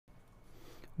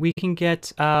we can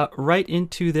get right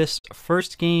into this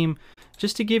first game.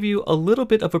 Just to give you a little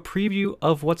bit of a preview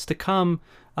of what's to come,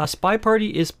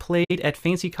 SpyParty is played at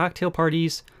fancy cocktail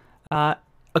parties,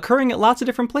 occurring at lots of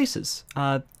different places.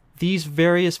 These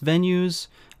various venues,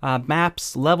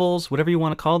 maps, levels, whatever you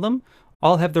want to call them,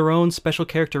 all have their own special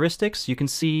characteristics. You can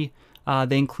see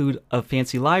they include a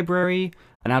fancy library,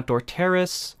 an outdoor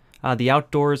terrace, the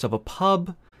outdoors of a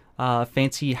pub, a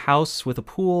fancy house with a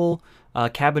pool, a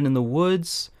cabin in the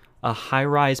woods, a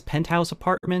high-rise penthouse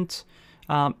apartment,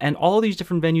 and all these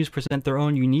different venues present their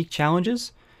own unique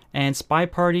challenges, and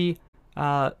SpyParty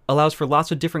allows for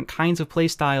lots of different kinds of play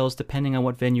styles depending on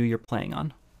what venue you're playing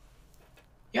on.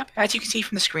 Yep, as you can see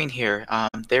from the screen here,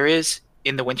 there is,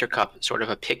 in the Winter Cup, sort of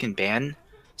a pick and ban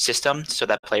system so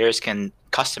that players can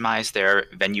customize their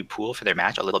venue pool for their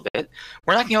match a little bit.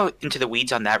 We're not going to go into the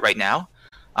weeds on that right now,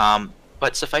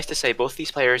 but suffice to say, both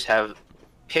these players have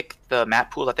picked the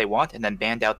map pool that they want and then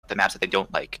banned out the maps that they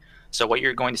don't like. So what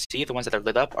you're going to see, the ones that are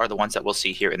lit up, are the ones that we'll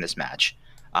see here in this match.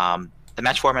 The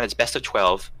match format is best of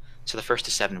 12, so the first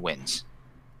to 7 wins.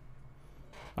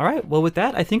 All right, well with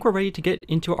that, I think we're ready to get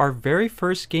into our very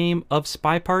first game of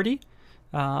SpyParty.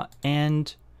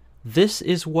 And this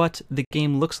is what the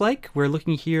game looks like. We're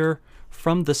looking here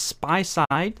from the spy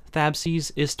side.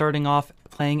 Tabsies is starting off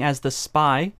playing as the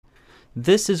spy.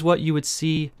 This is what you would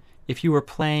see if you were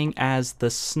playing as the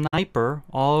sniper.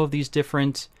 All of these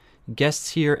different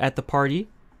guests here at the party.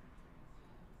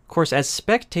 Of course, as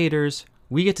spectators,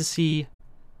 we get to see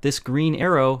this green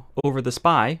arrow over the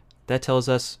spy. That tells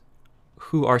us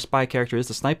who our spy character is.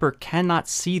 The sniper cannot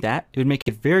see that. It would make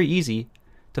it very easy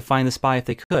to find the spy if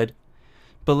they could.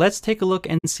 But let's take a look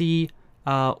and see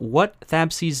what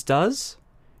Tabsies does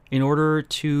in order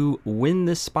to win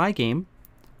this spy game.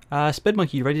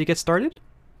 Spedmonkey, you ready to get started?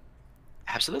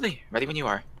 Absolutely. Ready when you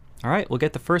are. All right, we'll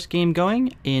get the first game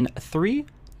going in 3,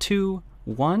 2,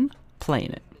 1,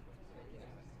 playing it.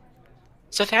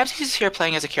 So Tabsies is here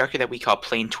playing as a character that we call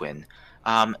Plane Twin.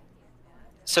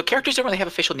 So characters don't really have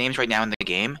official names right now in the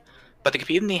game, but the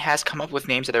community has come up with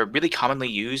names that are really commonly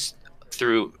used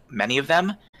through many of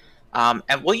them.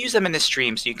 And we'll use them in this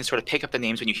stream so you can sort of pick up the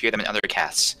names when you hear them in other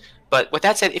casts. But with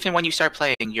that said, if and when you start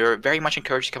playing, you're very much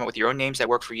encouraged to come up with your own names that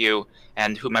work for you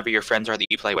and whomever your friends are that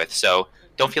you play with. So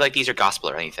don't feel like these are gospel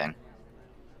or anything.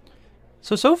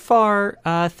 So far,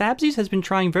 Tabsies has been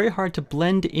trying very hard to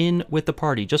blend in with the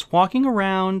party, just walking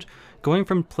around, going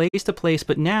from place to place,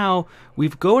 but now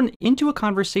we've gone into a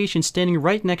conversation standing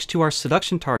right next to our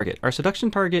seduction target. Our seduction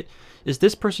target is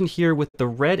this person here with the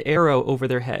red arrow over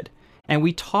their head. And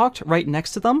we talked right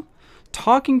next to them.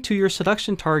 Talking to your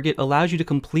seduction target allows you to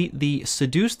complete the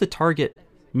Seduce the Target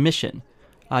mission.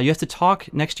 You have to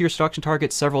talk next to your seduction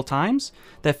target several times.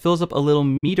 That fills up a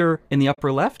little meter in the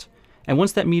upper left. And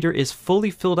once that meter is fully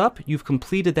filled up, you've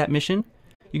completed that mission.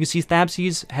 You can see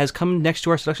Tabsies has come next to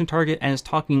our seduction target and is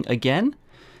talking again.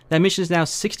 That mission is now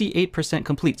 68%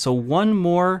 complete. So one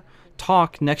more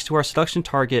talk next to our seduction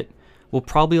target will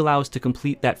probably allow us to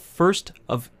complete that first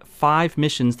of 5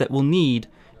 missions that we'll need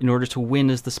in order to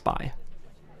win as the spy.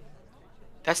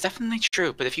 That's definitely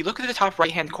true, but if you look at the top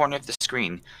right-hand corner of the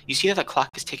screen, you see that the clock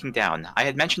is ticking down. I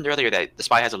had mentioned earlier that the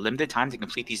spy has a limited time to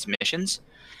complete these missions,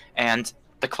 and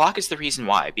the clock is the reason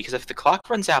why, because if the clock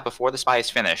runs out before the spy is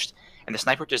finished, and the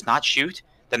sniper does not shoot,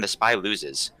 then the spy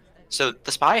loses. So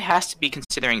the spy has to be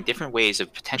considering different ways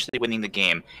of potentially winning the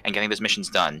game and getting those missions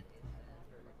done.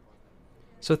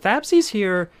 So Tabsies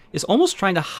here is almost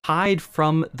trying to hide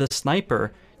from the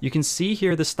sniper. You can see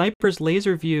here the sniper's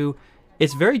laser view.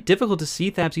 It's very difficult to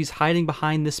see Tabsies hiding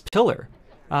behind this pillar.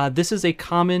 This is a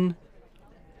common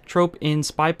trope in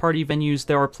SpyParty venues.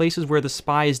 There are places where the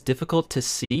spy is difficult to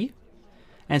see.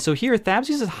 And so here,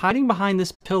 Tabsies is hiding behind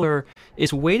this pillar,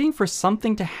 is waiting for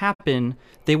something to happen.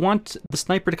 They want the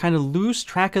sniper to kind of lose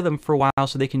track of them for a while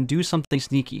so they can do something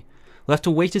sneaky. We'll have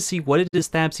to wait to see what it is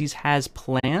Tabsies has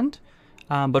planned.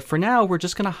 But for now, we're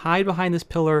just going to hide behind this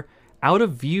pillar out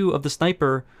of view of the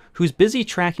sniper, who's busy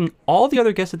tracking all the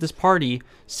other guests at this party,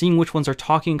 seeing which ones are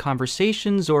talking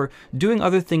conversations or doing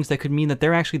other things that could mean that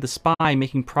they're actually the spy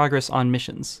making progress on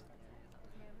missions.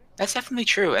 That's definitely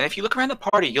true, and if you look around the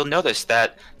party, you'll notice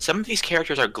that some of these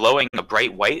characters are glowing a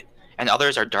bright white, and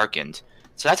others are darkened.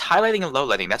 So that's highlighting and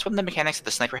lowlighting. That's one of the mechanics that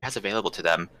the sniper has available to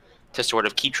them to sort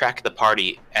of keep track of the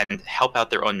party and help out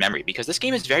their own memory, because this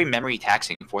game is very memory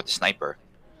taxing for the sniper.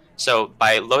 So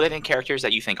by loading characters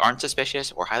that you think aren't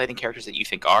suspicious or highlighting characters that you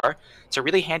think are, it's a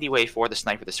really handy way for the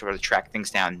sniper to sort of track things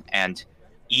down and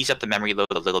ease up the memory load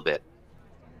a little bit.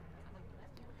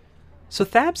 So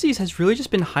Tabsies has really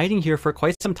just been hiding here for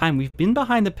quite some time. We've been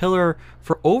behind the pillar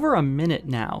for over a minute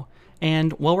now.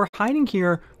 And while we're hiding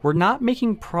here, we're not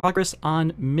making progress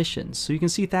on missions. So you can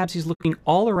see Tabsies looking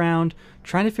all around,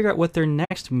 trying to figure out what their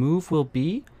next move will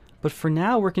be. But for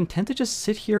now, we're content to just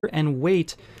sit here and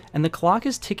wait, and the clock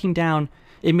is ticking down.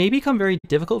 It may become very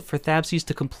difficult for Tabsies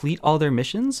to complete all their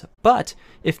missions, but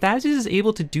if Tabsies is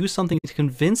able to do something to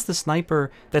convince the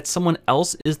sniper that someone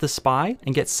else is the spy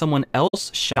and get someone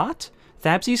else shot,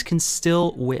 Tabsies can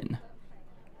still win.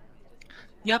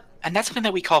 Yep, and that's something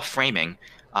that we call framing.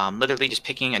 Literally just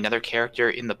picking another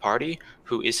character in the party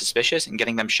who is suspicious and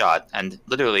getting them shot, and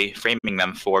literally framing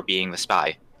them for being the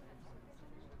spy.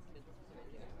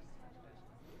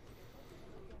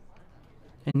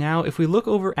 And now if we look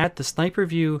over at the sniper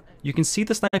view, you can see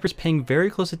the sniper's paying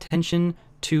very close attention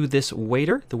to this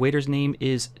waiter. The waiter's name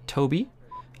is Toby.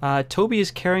 Toby is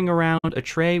carrying around a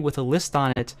tray with a list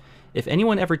on it. If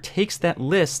anyone ever takes that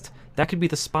list, that could be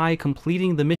the spy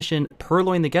completing the mission,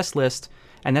 purloining the guest list,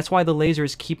 and that's why the laser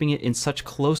is keeping it in such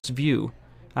close view.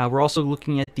 We're also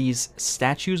looking at these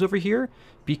statues over here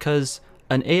because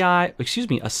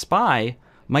a spy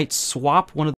might swap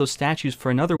one of those statues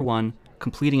for another one,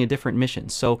 completing a different mission.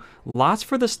 So lots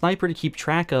for the sniper to keep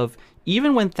track of,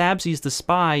 even when Tabsies the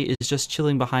spy is just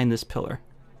chilling behind this pillar.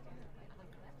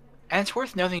 And it's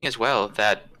worth noting as well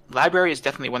that library is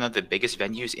definitely one of the biggest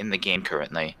venues in the game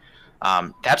currently.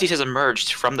 Tabsies has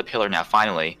emerged from the pillar now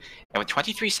finally, and with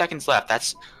 23 seconds left,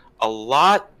 that's a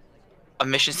lot of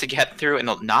missions to get through and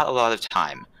not a lot of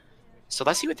time. So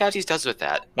let's see what Tabsies does with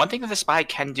that. One thing that the spy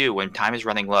can do when time is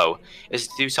running low is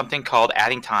do something called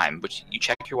adding time, which you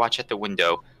check your watch at the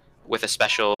window with a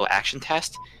special action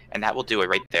test, and that will do it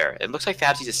right there. It looks like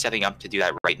Tabsies is setting up to do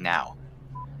that right now.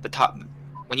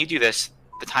 When you do this,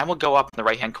 the time will go up in the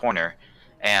right-hand corner,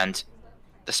 and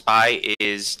the spy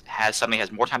suddenly has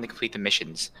more time to complete the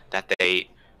missions that they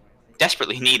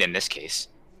desperately need in this case.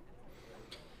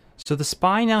 So the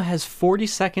spy now has 40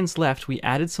 seconds left. We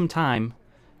added some time.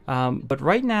 But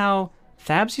right now,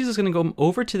 Tabsies is going to go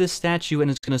over to this statue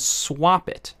and it's going to swap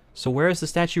it. So whereas the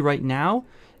statue right now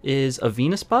is a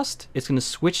Venus bust, it's going to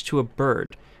switch to a bird.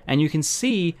 And you can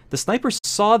see the sniper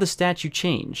saw the statue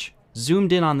change,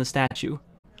 zoomed in on the statue.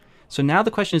 So now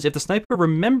the question is, if the sniper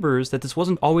remembers that this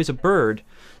wasn't always a bird,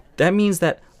 that means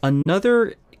that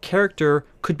another character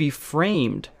could be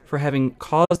framed for having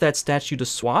caused that statue to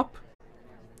swap.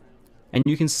 And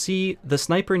you can see the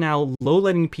sniper now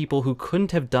low-lighting people who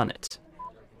couldn't have done it.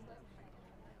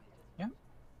 Yeah.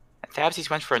 Tabsies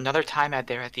went for another time ad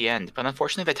there at the end, but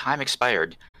unfortunately the time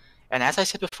expired. And as I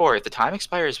said before, if the time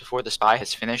expires before the spy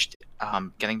has finished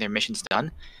getting their missions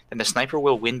done, then the sniper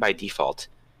will win by default.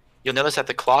 You'll notice that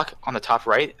the clock on the top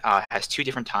right has 2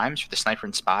 different times for the sniper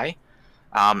and spy.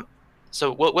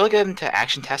 So we'll get into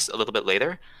action tests a little bit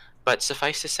later, but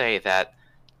suffice to say that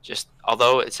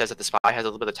although it says that the spy has a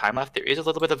little bit of time left, there is a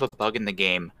little bit of a bug in the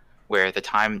game where the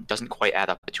time doesn't quite add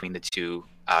up between the 2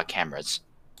 cameras.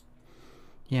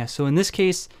 Yeah, so in this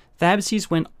case, Tabsies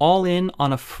went all in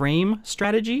on a frame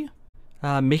strategy,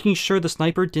 making sure the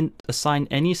sniper didn't assign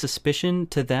any suspicion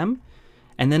to them,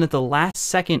 and then at the last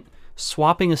second,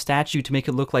 swapping a statue to make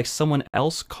it look like someone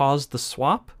else caused the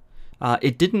swap.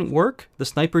 It didn't work. The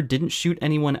sniper didn't shoot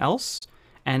anyone else,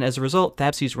 and as a result,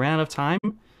 Tabsies ran out of time,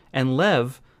 and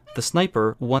Lev, the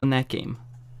sniper, won that game.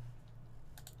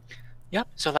 Yep.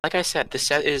 So like I said, the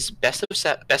set is best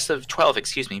of 12.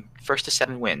 First to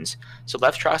 7 wins. So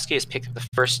LevTroskij has picked up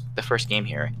the first game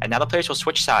here, and now the players will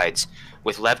switch sides,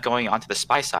 with Lev going onto the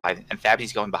spy side and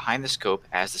Tabsies going behind the scope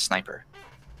as the sniper.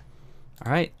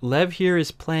 All right, Lev here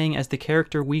is playing as the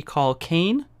character we call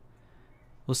Kane.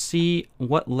 We'll see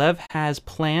what Lev has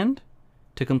planned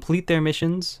to complete their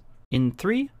missions in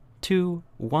 3, 2,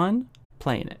 1,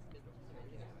 playing it.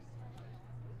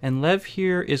 And Lev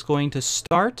here is going to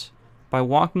start by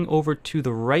walking over to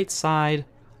the right side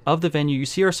of the venue. You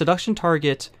see our seduction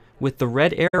target with the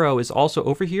red arrow is also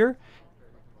over here.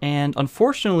 And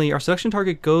unfortunately, our seduction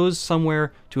target goes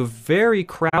somewhere to a very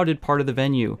crowded part of the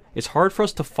venue. It's hard for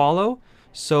us to follow,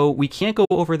 so we can't go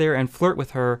over there and flirt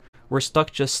with her. We're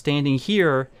stuck just standing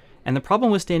here. And the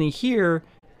problem with standing here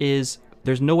is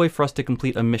there's no way for us to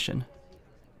complete a mission.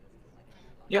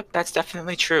 Yep, that's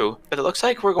definitely true, but it looks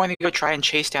like we're going to go try and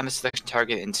chase down the selection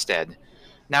target instead.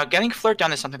 Now, getting flirt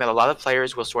done is something that a lot of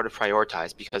players will sort of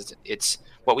prioritize because it's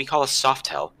what we call a soft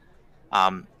tell.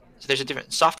 So there's a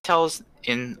different soft tells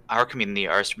in our community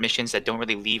are missions that don't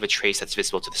really leave a trace that's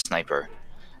visible to the sniper,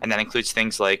 and that includes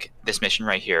things like this mission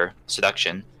right here,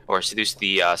 seduction, or seduce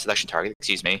the seduction target,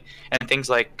 and things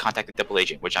like contact the double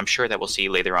agent, which I'm sure that we'll see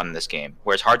later on in this game.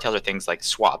 Whereas hard tells are things like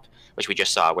swap, which we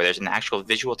just saw, where there's an actual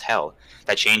visual tell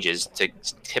that changes to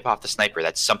tip off the sniper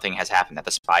that something has happened, that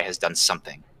the spy has done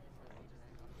something.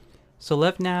 So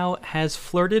Lev now has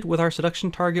flirted with our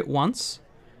seduction target once.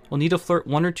 We'll need to flirt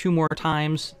 1 or 2 more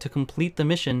times to complete the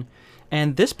mission.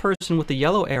 And this person with the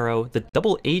yellow arrow, the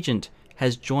double agent,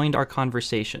 has joined our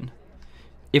conversation.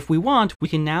 If we want, we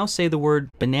can now say the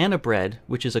word banana bread,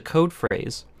 which is a code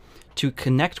phrase, to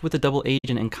connect with the double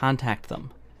agent and contact them.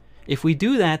 If we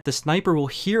do that, the sniper will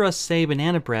hear us say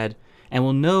banana bread and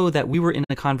will know that we were in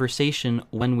a conversation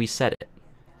when we said it.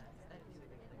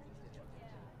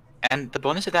 And the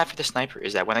bonus of that for the sniper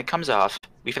is that when it comes off,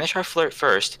 we finish our flirt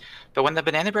first, but when the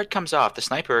banana bread comes off, the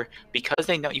sniper, because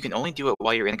they know you can only do it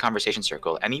while you're in a conversation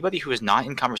circle, anybody who is not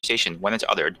in conversation when it's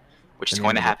othered, which is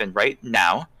going to happen right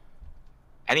now,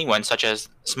 anyone such as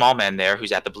Small Man there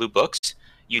who's at the blue books,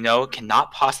 you know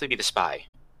cannot possibly be the spy.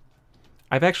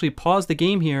 I've actually paused the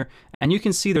game here, and you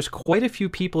can see there's quite a few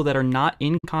people that are not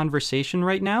in conversation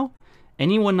right now.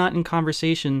 Anyone not in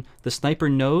conversation, the sniper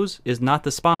knows is not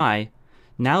the spy.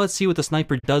 Now let's see what the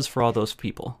sniper does for all those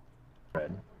people. All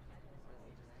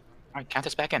right, count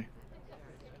us back in.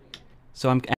 So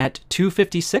I'm at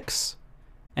 256,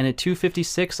 and at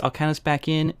 256, I'll count us back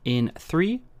in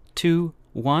 3, 2,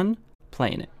 1,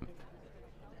 playing it.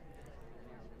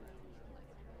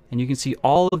 And you can see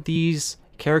all of these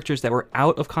characters that were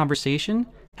out of conversation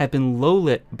have been low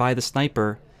lit by the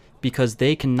sniper because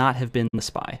they cannot have been the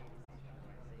spy.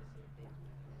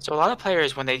 So a lot of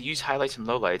players, when they use highlights and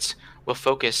lowlights, will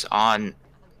focus on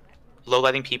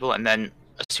lowlighting people and then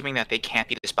assuming that they can't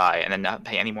be the spy and then not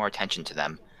pay any more attention to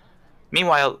them.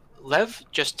 Meanwhile, Lev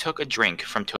just took a drink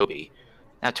from Toby.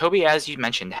 Now, Toby, as you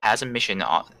mentioned, has a mission,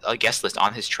 a guest list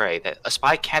on his tray that a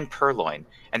spy can purloin,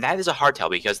 and that is a hard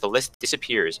tell because the list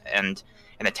disappears, and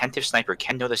an attentive sniper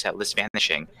can notice that list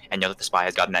vanishing and know that the spy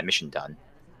has gotten that mission done.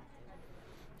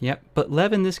 Yep, but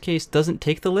Lev in this case doesn't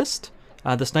take the list.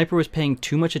 The sniper was paying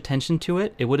too much attention to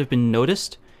it. It would have been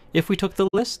noticed if we took the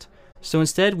list. So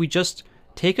instead, we just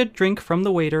take a drink from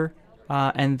the waiter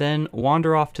and then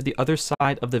wander off to the other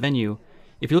side of the venue.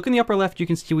 If you look in the upper left, you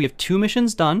can see we have 2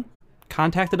 missions done.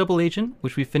 Contact the double agent,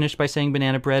 which we finished by saying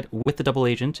banana bread with the double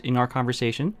agent in our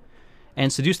conversation.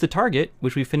 And seduce the target,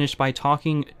 which we finished by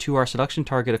talking to our seduction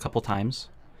target a couple times.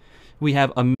 We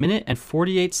have 1 minute and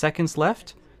 48 seconds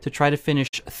left to try to finish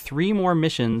 3 more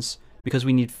missions because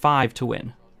we need 5 to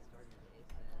win.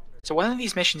 So one of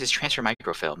these missions is transfer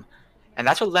microfilm, and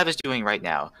that's what Lev is doing right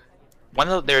now.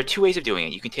 There are 2 ways of doing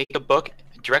it. You can take a book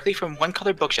directly from one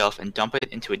colored bookshelf and dump it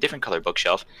into a different colored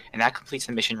bookshelf, and that completes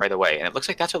the mission right away. And it looks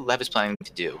like that's what Lev is planning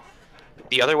to do.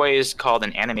 The other way is called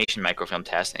an animation microfilm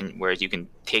test, and whereas you can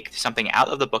take something out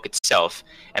of the book itself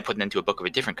and put it into a book of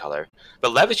a different color.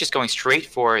 But Lev is just going straight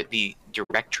for the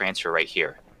direct transfer right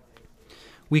here.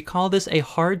 We call this a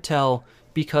hard tell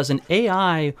because an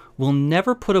AI will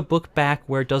never put a book back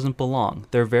where it doesn't belong.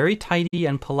 They're very tidy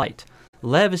and polite.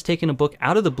 Lev has taken a book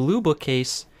out of the blue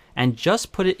bookcase and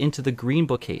just put it into the green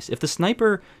bookcase. If the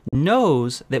sniper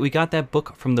knows that we got that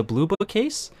book from the blue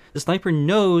bookcase, the sniper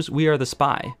knows we are the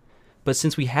spy. But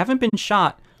since we haven't been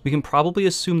shot, we can probably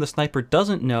assume the sniper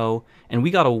doesn't know, and we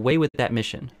got away with that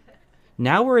mission.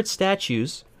 Now we're at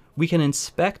statues. We can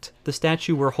inspect the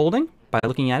statue we're holding by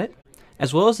looking at it,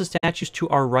 as well as the statues to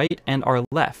our right and our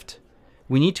left.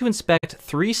 We need to inspect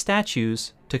 3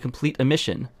 statues to complete a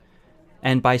mission.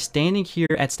 And by standing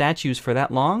here at statues for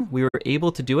that long, we were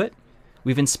able to do it.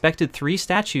 We've inspected 3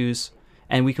 statues,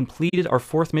 and we completed our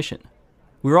 4th mission.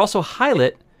 We were also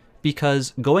highlit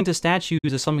because going to statues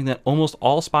is something that almost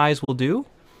all spies will do,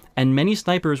 and many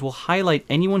snipers will highlight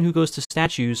anyone who goes to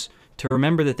statues to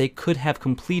remember that they could have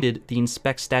completed the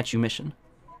inspect statue mission.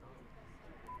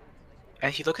 And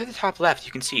if you look at the top left,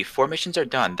 you can see 4 missions are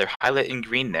done. They're highlighted in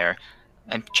green there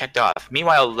and checked off.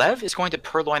 Meanwhile, Lev is going to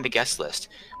purloin the guest list,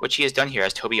 which he has done here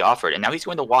as Toby offered, and now he's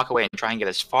going to walk away and try and get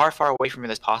as far away from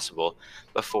it as possible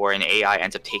before an AI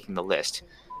ends up taking the list.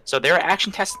 So there are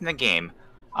action tests in the game,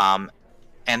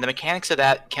 and the mechanics of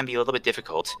that can be a little bit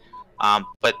difficult,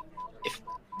 but if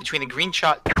between the green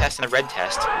shot test and the red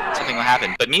test, something will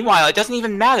happen. But meanwhile, it doesn't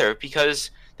even matter because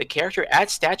the character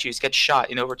at statues gets shot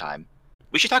in overtime.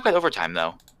 We should talk about overtime,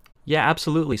 though. Yeah,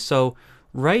 absolutely. So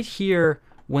right here,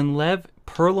 when Lev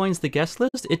purloins the guest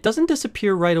list, it doesn't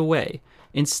disappear right away.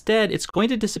 Instead, it's going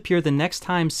to disappear the next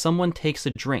time someone takes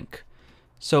a drink.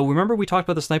 So remember we talked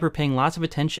about the sniper paying lots of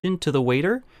attention to the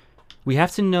waiter? We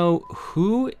have to know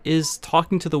who is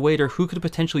talking to the waiter, who could have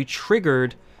potentially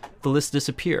triggered the list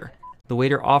disappear. The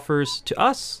waiter offers to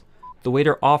us. The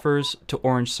waiter offers to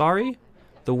Orange Sorry.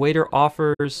 The waiter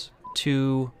offers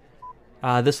to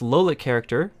this Lola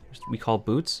character, we call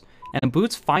Boots. And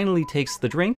Boots finally takes the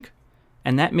drink,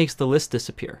 and that makes the list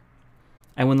disappear.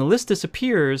 And when the list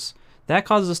disappears, that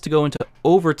causes us to go into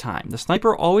overtime. The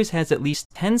sniper always has at least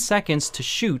 10 seconds to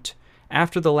shoot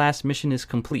after the last mission is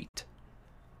complete.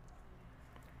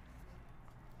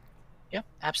 Yep,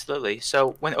 absolutely.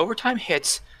 So when overtime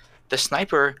hits, the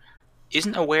sniper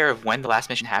isn't aware of when the last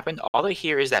mission happened. All they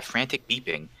hear is that frantic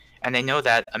beeping, and they know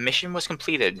that a mission was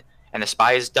completed and the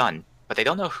spy is done, but they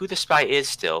don't know who the spy is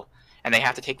still, and they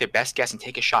have to take their best guess and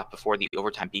take a shot before the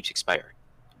overtime beeps expire.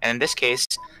 And in this case,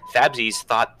 Tabsies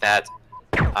thought that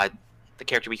the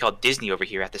character we call Disney over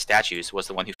here at the statues was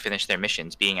the one who finished their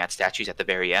missions, being at statues at the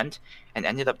very end, and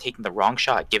ended up taking the wrong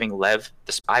shot, giving Lev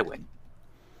the spy win.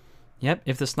 Yep,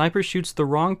 if the sniper shoots the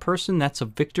wrong person, that's a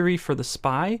victory for the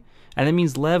spy, and that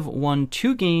means Lev won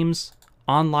 2 games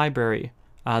on Library.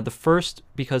 The first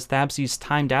because Tabsies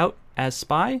timed out as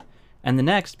spy, and the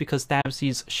next because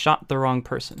Tabsies shot the wrong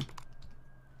person.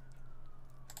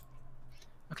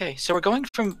 Okay, so we're going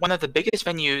from one of the biggest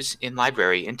venues in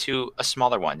Library into a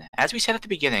smaller one. As we said at the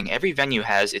beginning, every venue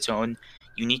has its own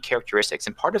unique characteristics,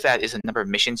 and part of that is the number of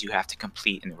missions you have to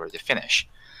complete in order to finish.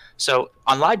 So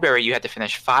on Library, you had to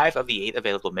finish 5 of the 8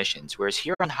 available missions, whereas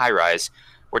here on High Rise,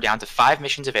 we're down to 5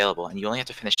 missions available, and you only have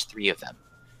to finish 3 of them.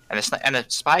 And the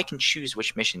spy can choose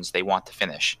which missions they want to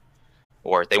finish,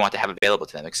 or they want to have available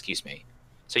to them, excuse me.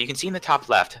 So you can see in the top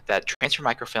left that Transfer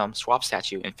Microfilm, Swap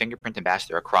Statue, and Fingerprint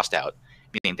Ambassador are crossed out,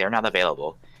 meaning they're not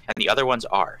available, and the other ones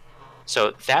are.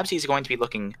 So Tabsies is going to be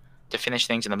looking to finish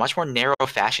things in a much more narrow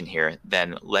fashion here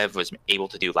than Lev was able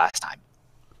to do last time.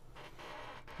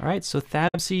 All right, so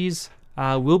Tabsies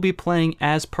will be playing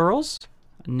as Pearls,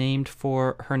 named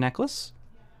for her necklace,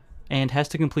 and has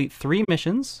to complete 3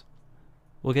 missions.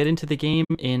 We'll get into the game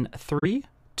in 3,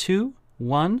 2,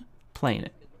 1, playing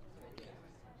it.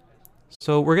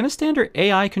 So we're going to stay under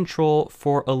AI control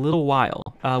for a little while.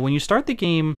 When you start the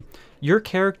game, your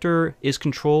character is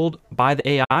controlled by the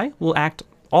AI, will act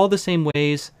all the same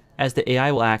ways as the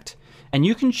AI will act, and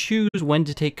you can choose when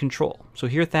to take control. So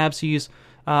here Tabsies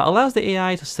allows the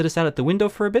AI to sit us out at the window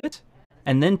for a bit,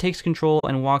 and then takes control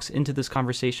and walks into this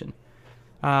conversation.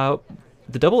 The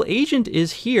double agent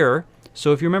is here,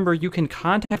 so if you remember, you can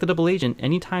contact the double agent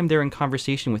anytime they're in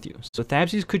conversation with you. So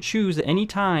Tabsies could choose at any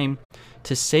time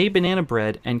to say banana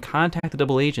bread and contact the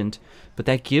double agent, but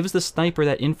that gives the sniper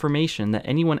that information that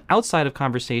anyone outside of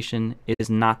conversation is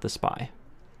not the spy.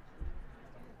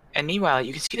 And meanwhile,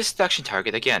 you can see the seduction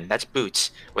target again. That's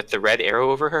Boots with the red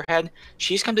arrow over her head.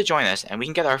 She's come to join us, and we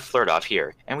can get our flirt off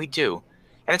here, and we do.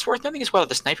 And it's worth noting as well that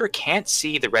the sniper can't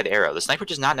see the red arrow. The sniper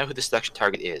does not know who the seduction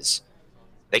target is.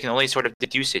 They can only sort of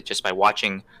deduce it just by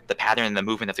watching the pattern and the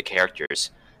movement of the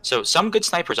characters. So some good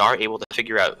snipers are able to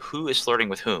figure out who is flirting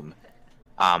with whom.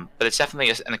 But it's definitely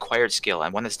an acquired skill,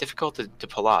 and one that's difficult to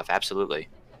pull off, absolutely.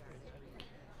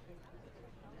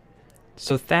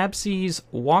 So Tabsies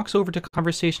walks over to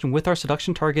conversation with our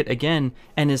seduction target again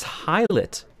and is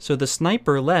highlit. So the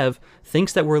sniper, Lev,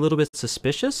 thinks that we're a little bit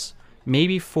suspicious,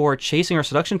 maybe for chasing our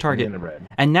seduction target,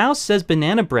 and now says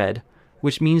banana bread,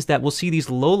 which means that we'll see these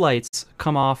lowlights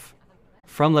come off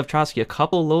from LevTroskij, a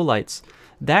couple lowlights.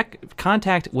 That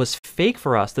contact was fake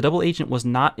for us. The double agent was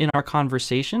not in our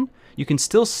conversation. You can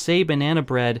still say banana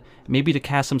bread, maybe to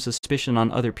cast some suspicion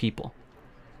on other people.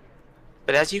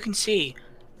 But as you can see,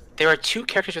 there are 2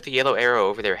 characters with a yellow arrow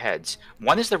over their heads.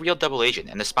 One is the real double agent,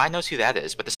 and the spy knows who that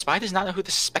is, but the spy does not know who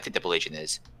the suspected double agent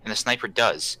is, and the sniper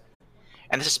does.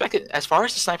 And the suspected, as far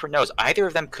as the sniper knows, either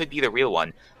of them could be the real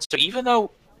one. So even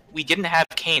though we didn't have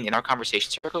Kane in our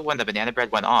conversation circle when the banana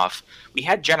bread went off, we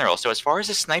had General, so as far as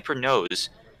the sniper knows,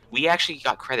 we actually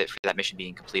got credit for that mission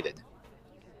being completed.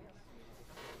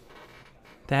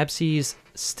 Tabsies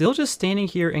still just standing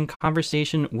here in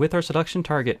conversation with our seduction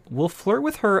target. We'll flirt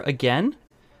with her again.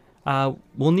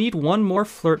 We'll need one more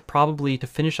flirt probably to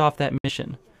finish off that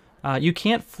mission. You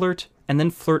can't flirt and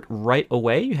then flirt right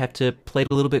away. You have to play it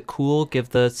a little bit cool, give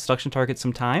the seduction target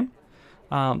some time.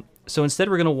 So instead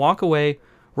we're going to walk away.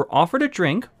 We're offered a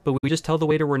drink, but we just tell the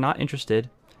waiter we're not interested,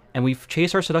 and we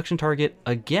chase our seduction target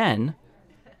again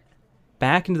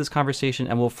back into this conversation,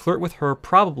 and we'll flirt with her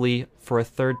probably for a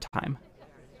 3rd time.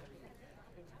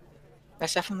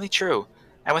 That's definitely true.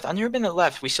 And with Unribbon and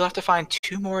left, we still have to find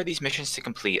 2 more of these missions to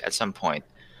complete at some point.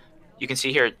 You can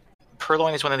see here,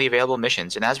 Purloin is one of the available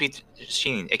missions, and as we've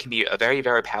seen, it can be a very,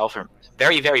 very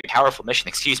powerful mission,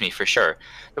 excuse me, for sure.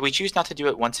 But we choose not to do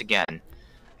it once again.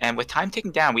 And with time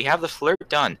ticking down, we have the flirt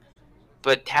done.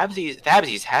 But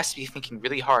Tabsies has to be thinking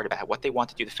really hard about what they want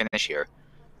to do to finish here.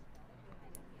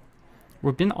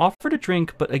 We've been offered a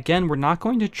drink, but again, we're not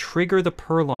going to trigger the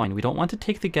Purloin. We don't want to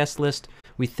take the guest list.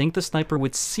 We think the sniper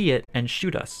would see it and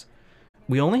shoot us.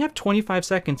 We only have 25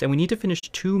 seconds, and we need to finish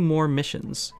 2 more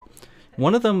missions.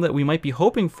 One of them that we might be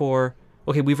hoping for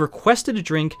Okay, we've requested a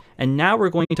drink, and now we're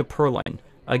going to purloin.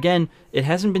 Again, it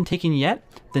hasn't been taken yet.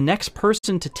 The next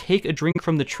person to take a drink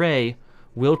from the tray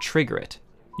will trigger it.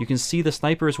 You can see the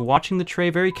sniper is watching the tray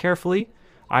very carefully.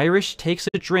 Irish takes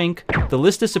a drink, the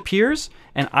list disappears,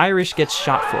 and Irish gets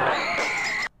shot for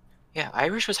it. Yeah,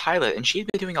 Irish was highlighted, and she'd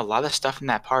been doing a lot of stuff in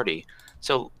that party.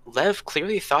 So Lev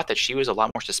clearly thought that she was a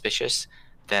lot more suspicious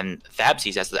than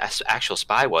Tabsies as the actual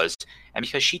spy was, and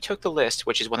because she took the list,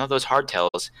 which is one of those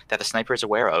hardtails that the sniper is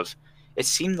aware of, it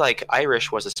seemed like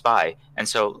Irish was a spy, and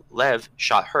so Lev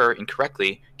shot her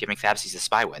incorrectly, giving Tabsies the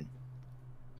spy win.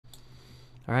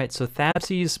 Alright, so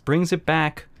Tabsies brings it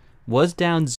back, was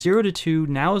down 0-2,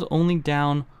 now is only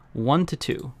down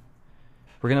 1-2.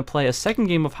 We're going to play a second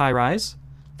game of High Rise.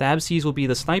 Tabsies will be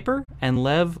the sniper, and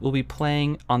Lev will be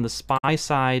playing on the spy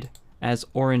side as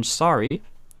Orange Sorry.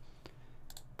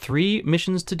 3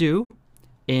 missions to do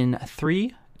in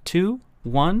 3, 2,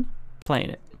 1, playing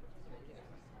it.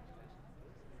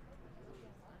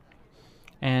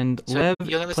 And So,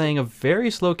 Lev, playing a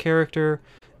very slow character,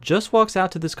 just walks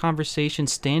out to this conversation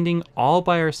standing all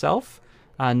by herself,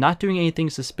 not doing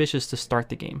anything suspicious to start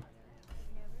the game.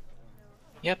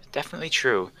 Yep, definitely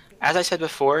true. As I said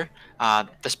before,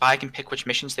 the spy can pick which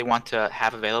missions they want to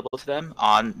have available to them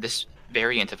on this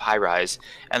variant of High Rise,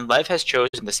 and Lev has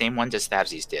chosen the same ones as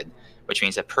Tabsies did, which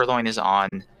means that Purloin is on,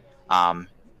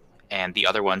 and the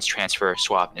other ones, Transfer,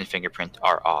 Swap, and Fingerprint,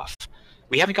 are off.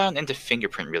 We haven't gotten into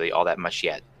Fingerprint really all that much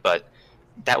yet, but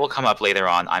that will come up later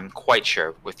on, I'm quite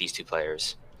sure, with these two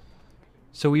players.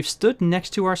 So we've stood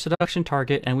next to our seduction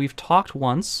target, and we've talked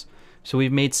once, so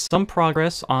we've made some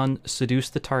progress on Seduce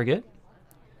the Target.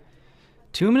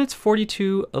 2 minutes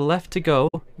 42 left to go.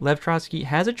 LevTroskij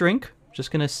has a drink.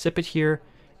 Just going to sip it here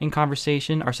in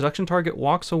conversation. Our seduction target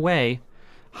walks away.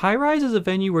 High Rise is a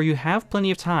venue where you have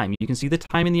plenty of time. You can see the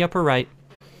time in the upper right.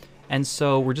 And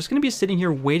so we're just going to be sitting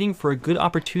here waiting for a good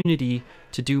opportunity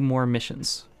to do more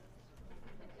missions.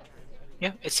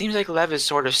 Yeah, it seems like Lev is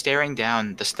sort of staring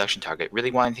down the seduction target,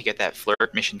 really wanting to get that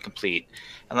flirt mission complete.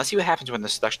 And let's see what happens when the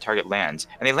seduction target lands.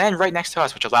 And they land right next to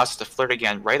us, which allows us to flirt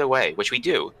again right away, which we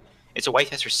do. It's a white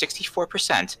test for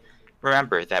 64%.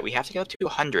 Remember that we have to get up to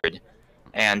 100,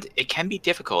 and it can be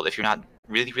difficult if you're not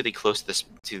really, really close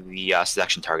to the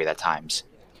seduction target at times.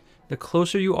 The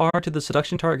closer you are to the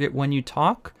seduction target when you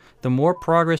talk, the more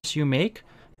progress you make,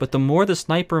 but the more the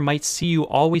sniper might see you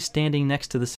always standing next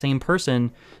to the same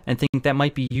person and think that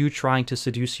might be you trying to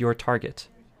seduce your target.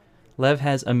 Lev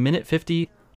has 1:50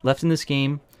 left in this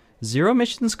game, 0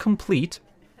 missions complete.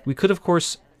 We could, of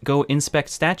course, go inspect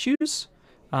statues.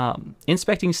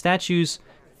 Inspecting statues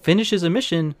finishes a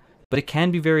mission, but it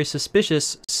can be very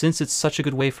suspicious since it's such a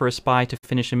good way for a spy to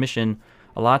finish a mission.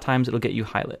 A lot of times it'll get you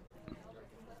highlight.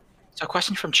 So a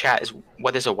question from chat is,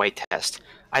 what is a white test?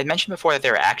 I mentioned before that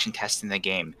there are action tests in the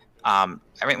game. I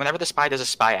mean, whenever the spy does a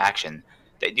spy action,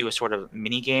 they do a sort of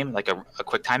mini game, like a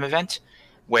quick time event,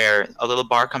 where a little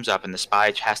bar comes up and the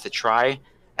spy has to try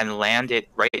and land it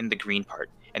right in the green part.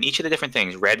 And each of the different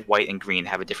things, red, white, and green,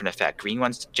 have a different effect. Green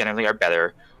ones generally are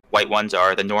better. White ones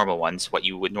are the normal ones, what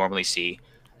you would normally see,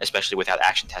 especially without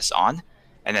action tests on.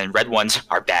 And then red ones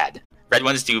are bad. Red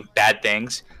ones do bad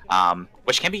things,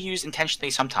 which can be used intentionally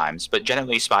sometimes, but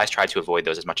generally spies try to avoid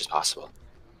those as much as possible.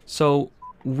 So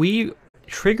we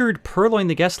triggered Purloin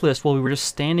the guest list while we were just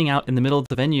standing out in the middle of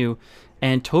the venue,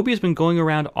 and Toby has been going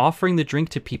around offering the drink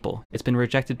to people. It's been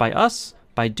rejected by us,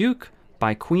 by Duke,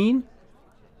 by Queen,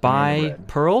 by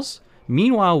Pearls.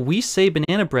 Meanwhile, we say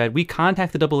banana bread, we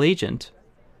contact the double agent,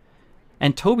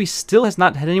 and Toby still has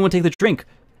not had anyone take the drink.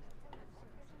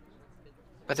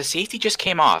 But the safety just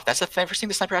came off. That's the first thing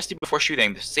the sniper has to do before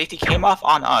shooting. The safety came off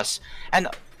on us, and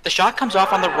the shot comes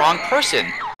off on the wrong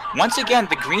person. Once again,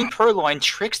 the green Purloin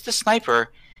tricks the sniper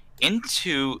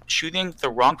into shooting the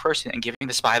wrong person and giving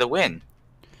the spy the win.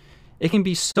 It can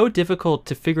be so difficult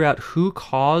to figure out who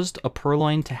caused a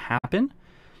Purloin to happen.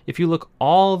 If you look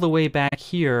all the way back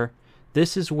here,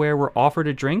 this is where we're offered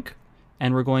a drink,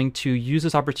 and we're going to use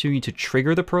this opportunity to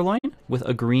trigger the Purloin with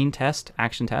a green test,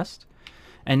 action test.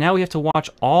 And now we have to watch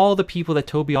all the people that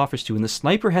Toby offers to, and the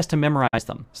sniper has to memorize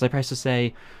them. The sniper has to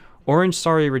say, Orange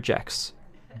Sorry rejects.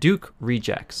 Duke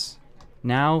rejects.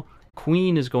 Now,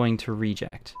 Queen is going to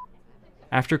reject.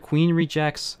 After Queen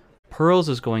rejects, Pearls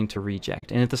is going to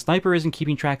reject. And if the sniper isn't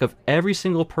keeping track of every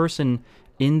single person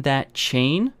in that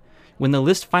chain, when the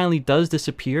list finally does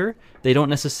disappear, they don't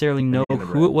necessarily know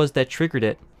who it was that triggered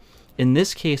it. In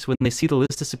this case, when they see the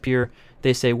list disappear,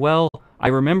 they say, well, I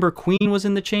remember Queen was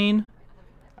in the chain.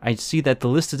 I see that the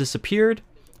list has disappeared.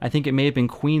 I think it may have been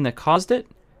Queen that caused it,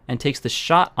 and takes the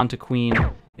shot onto Queen.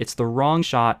 It's the wrong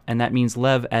shot, and that means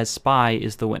Lev as spy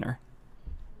is the winner.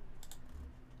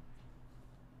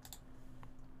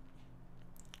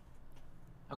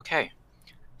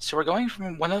 So we're going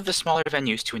from one of the smaller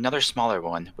venues to another smaller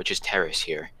one, which is Terrace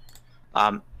here.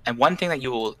 And one thing that you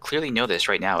will clearly notice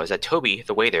right now is that Toby,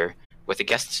 the waiter, with the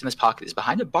guests in his pocket, is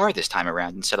behind a bar this time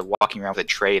around instead of walking around with a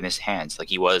tray in his hands like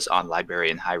he was on Library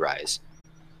and High Rise.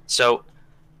 So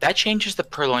that changes the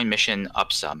purloin mission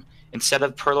up some. Instead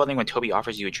of purloining when Toby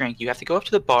offers you a drink, you have to go up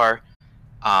to the bar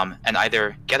and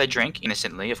either get a drink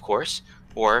innocently, of course,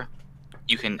 or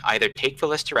you can either take the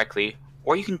list directly,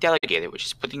 or you can delegate it, which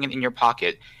is putting it in your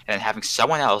pocket and then having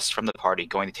someone else from the party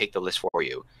going to take the list for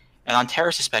you. And on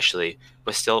Terrace especially,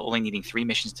 with still only needing 3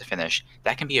 missions to finish,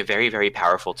 that can be a very, very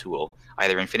powerful tool,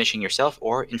 either in finishing yourself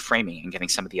or in framing and getting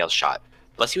somebody else shot.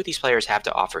 But let's see what these players have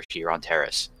to offer here on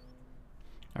Terrace.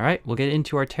 All right, we'll get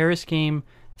into our Terrace game.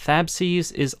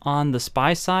 Tabsies is on the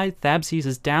spy side. Tabsies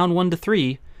is down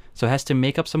 1-3, so has to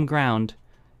make up some ground.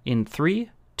 In 3,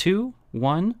 2,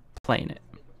 1, playing it.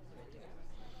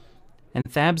 And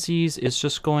Tabsies is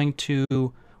just going to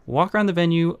walk around the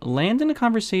venue, land in a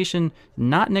conversation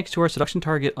not next to our seduction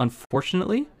target,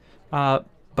 unfortunately. But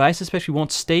I suspect we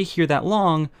won't stay here that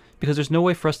long because there's no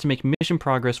way for us to make mission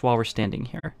progress while we're standing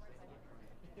here.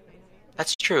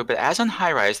 That's true, but as on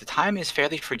High Rise, the time is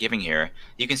fairly forgiving here.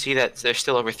 You can see that there's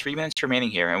still over 3 minutes remaining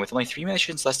here, and with only 3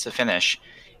 missions left to finish,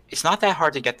 it's not that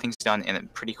hard to get things done in a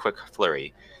pretty quick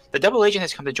flurry. The double agent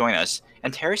has come to join us,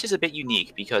 and Terrace is a bit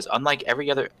unique because unlike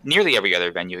nearly every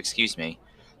other venue,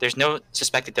 there's no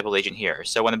suspected double agent here.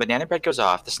 So when a banana bread goes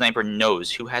off, the sniper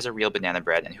knows who has a real banana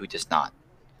bread and who does not.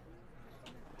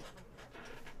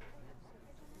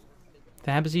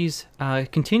 Tabsies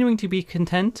continuing to be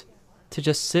content to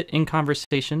just sit in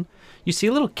conversation. You see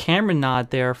a little camera nod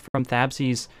there from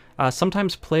Tabsies.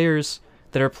 Sometimes players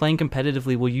that are playing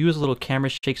competitively will use little camera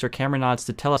shakes or camera nods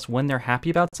to tell us when they're happy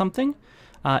about something.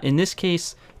 In this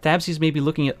case, Tabsies may be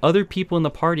looking at other people in the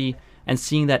party and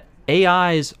seeing that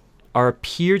AIs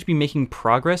appear to be making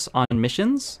progress on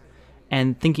missions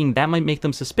and thinking that might make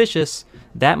them suspicious,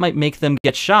 that might make them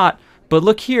get shot, but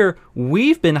look here,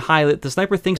 we've been highlighted. The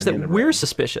sniper thinks that we're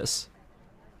suspicious.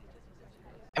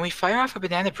 And we fire off a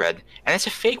banana bread, and it's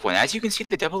a fake one. As you can see,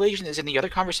 the double agent is in the other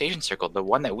conversation circle, the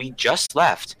one that we just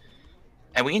left.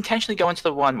 And we intentionally go into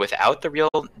the one without the real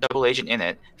double agent in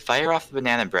it, fire off the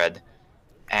banana bread,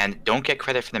 and don't get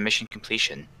credit for the mission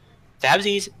completion.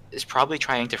 Tabsies is probably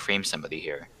trying to frame somebody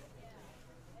here.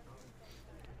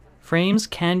 Frames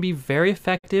can be very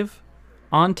effective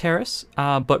on Terrace,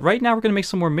 but right now we're going to make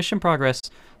some more mission progress.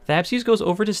 Tabsies goes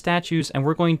over to statues, and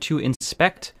we're going to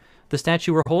inspect the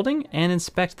statue we're holding and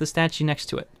inspect the statue next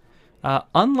to it.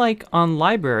 Unlike on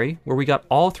Library, where we got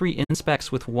all 3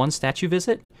 inspects with 1 statue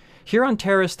visit, here on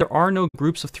Terrace there are no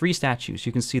groups of 3 statues.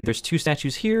 You can see there's 2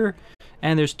 statues here,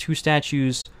 and there's 2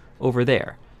 statues over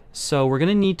there. So we're going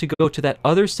to need to go to that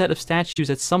other set of statues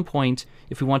at some point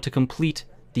if we want to complete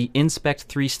the Inspect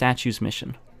 3 Statues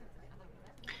mission.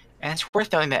 And it's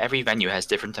worth noting that every venue has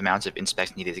different amounts of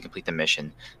inspects needed to complete the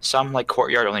mission. Some, like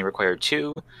Courtyard, only require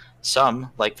 2. Some,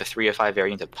 like the 3 of 5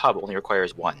 variant of Pub, only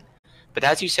requires 1. But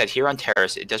as you said, here on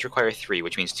Terrace, it does require 3,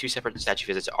 which means 2 separate statue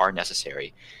visits are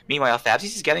necessary. Meanwhile,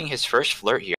 Tabsies is getting his first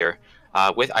flirt here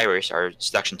with Irish, our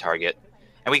seduction target.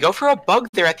 And we go for a bug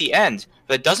there at the end,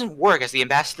 but it doesn't work as the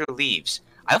ambassador leaves.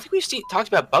 I don't think we've talked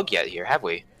about bug yet here, have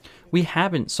we? We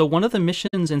haven't. So one of the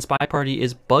missions in SpyParty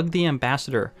is Bug the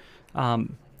Ambassador.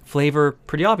 Flavor,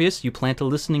 pretty obvious. You plant a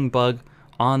listening bug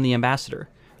on the ambassador.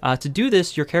 To do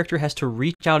this, your character has to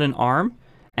reach out an arm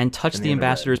and touch the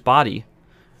ambassador's body.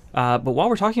 But while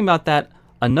we're talking about that,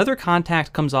 another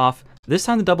contact comes off. This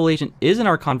time the double agent is in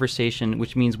our conversation,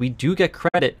 which means we do get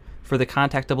credit for the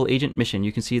contact double agent mission.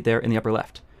 You can see it there in the upper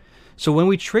left. So when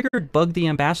we triggered Bug the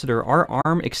Ambassador, our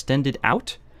arm extended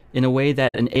out in a way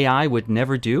that an AI would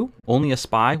never do. Only a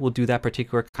spy will do that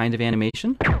particular kind of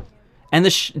animation. And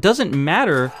this doesn't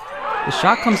matter. The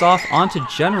shot comes off onto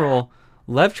General.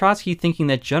 LevTroskij, thinking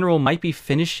that General might be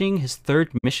finishing his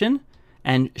 3rd mission,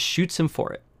 and shoots him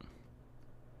for it.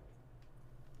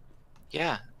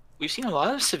 Yeah, we've seen a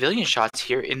lot of civilian shots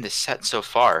here in this set so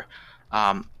far.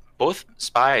 Both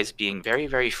spies being very,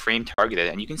 very frame targeted,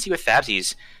 and you can see with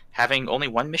Tabsies having only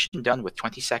 1 mission done with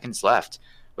 20 seconds left,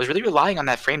 was really relying on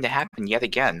that frame to happen yet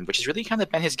again, which has really kind of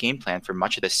been his game plan for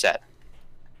much of this set.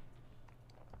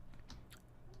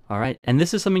 All right, and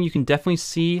this is something you can definitely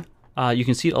see. You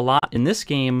can see it a lot in this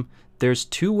game. There's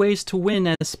 2 ways to win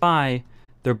as a spy.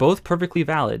 They're both perfectly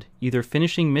valid, either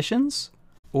finishing missions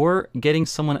or getting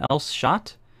someone else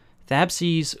shot.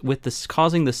 Tabsies, with this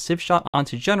causing the civ shot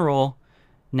onto General,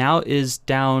 now is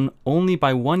down only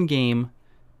by 1 game,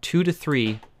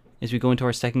 2-3, as we go into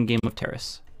our 2nd game of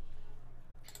Terrace.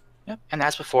 Yep, and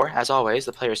as before, as always,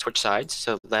 the players switch sides,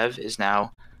 so Lev is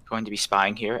now going to be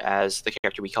spying here as the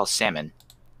character we call Salmon.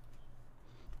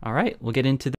 All right, we'll get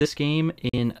into this game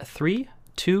in 3,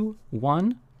 2,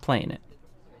 1, playing it.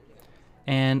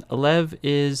 And Lev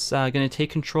is going to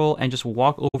take control and just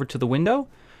walk over to the window.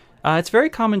 It's very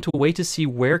common to wait to see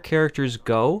where characters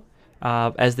go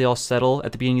as they all settle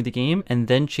at the beginning of the game, and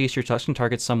then chase your seduction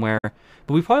target somewhere.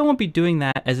 But we probably won't be doing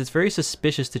that, as it's very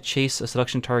suspicious to chase a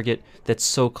seduction target that's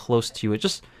so close to you. It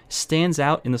just stands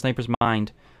out in the sniper's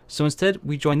mind. So instead,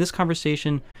 we join this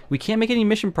conversation. We can't make any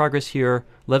mission progress here.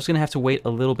 Lev's going to have to wait a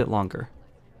little bit longer.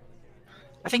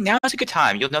 I think now is a good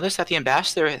time. You'll notice that the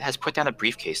ambassador has put down a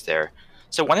briefcase there.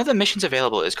 So one of the missions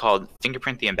available is called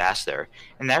Fingerprint the Ambassador,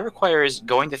 and that requires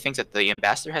going to things that the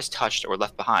ambassador has touched or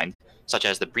left behind, such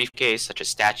as the briefcase, such as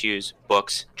statues,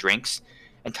 books, drinks,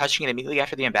 and touching it immediately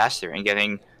after the ambassador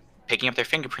and picking up their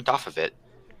fingerprint off of it.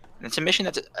 And it's a mission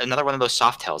that's another one of those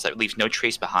soft tells that leaves no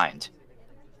trace behind.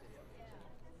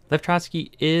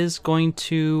 LevTroskij is going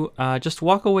to just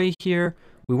walk away here.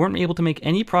 We weren't able to make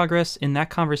any progress in that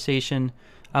conversation.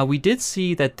 We did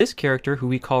see that this character, who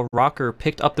we call Rocker,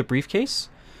 picked up the briefcase.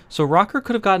 So Rocker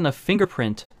could have gotten a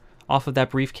fingerprint off of that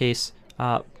briefcase,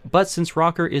 but since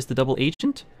Rocker is the double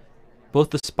agent, both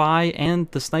the spy and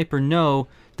the sniper know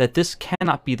that this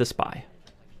cannot be the spy.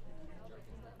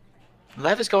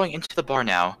 Lev is going into the bar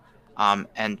now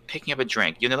and picking up a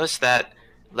drink. You'll notice that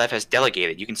Lev has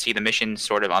delegated. You can see the mission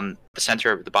sort of on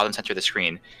the bottom center of the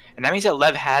screen. And that means that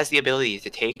Lev has the ability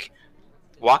to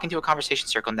walk into a conversation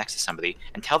circle next to somebody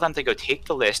and tell them to go take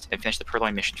the list and finish the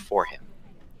purloin mission for him.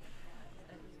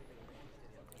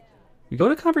 We go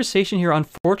to conversation here.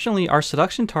 Unfortunately, our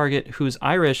seduction target, who's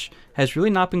Irish, has really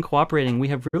not been cooperating. We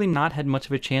have really not had much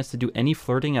of a chance to do any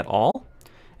flirting at all.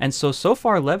 And so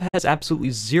far, Lev has absolutely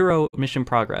zero mission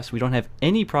progress. We don't have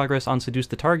any progress on Seduce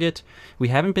the Target. We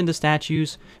haven't been to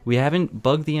statues. We haven't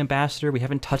bugged the ambassador. We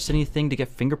haven't touched anything to get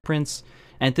fingerprints.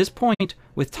 And at this point,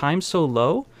 with time so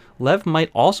low, Lev might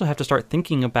also have to start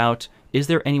thinking about, is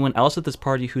there anyone else at this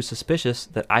party who's suspicious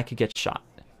that I could get shot?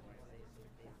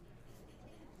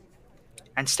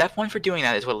 And step one for doing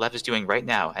that is what Lev is doing right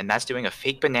now, and that's doing a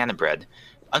fake banana bread.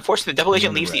 Unfortunately, the double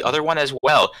agent leaves the other one as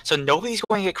well, so nobody's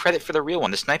going to get credit for the real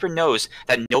one. The sniper knows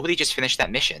that nobody just finished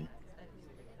that mission.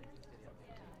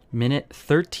 Minute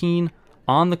 13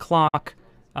 on the clock,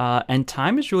 and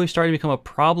time is really starting to become a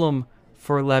problem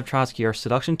for LevTroskij. Our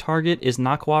seduction target is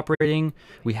not cooperating.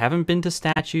 We haven't been to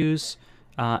statues,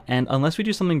 and unless we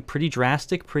do something pretty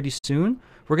drastic pretty soon,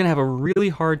 we're going to have a really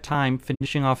hard time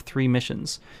finishing off 3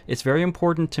 missions. It's very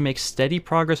important to make steady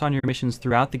progress on your missions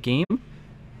throughout the game.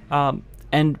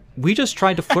 And we just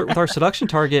tried to flirt with our seduction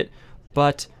target,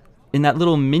 but in that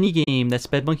little mini game that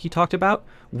SpyParty talked about,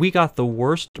 we got the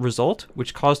worst result,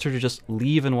 which caused her to just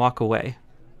leave and walk away.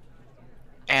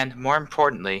 And more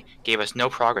importantly, gave us no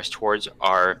progress towards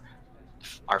our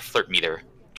flirt meter,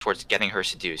 towards getting her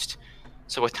seduced.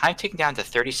 So with time ticking down to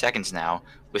 30 seconds now,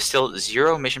 with still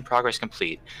 0 mission progress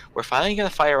complete, we're finally going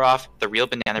to fire off the real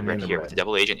banana bread here with the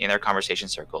double agent in our conversation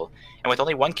circle. And with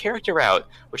only 1 character out,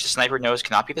 which the sniper knows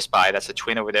cannot be the spy, that's the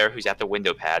twin over there who's at the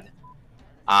window pad,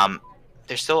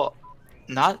 there's still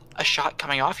not a shot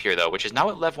coming off here, though, which is not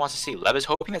what Lev wants to see. Lev is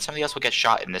hoping that somebody else will get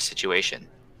shot in this situation.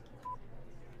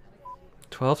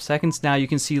 12 seconds now. You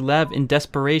can see Lev, in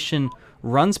desperation,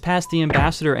 runs past the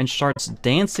ambassador and starts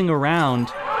dancing around.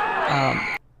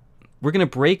 We're going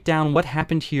to break down what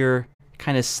happened here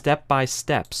kind of step by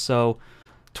step. So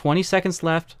 20 seconds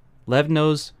left. Lev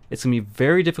knows it's going to be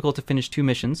very difficult to finish 2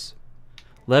 missions.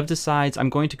 Lev decides,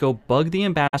 I'm going to go bug the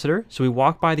ambassador. So we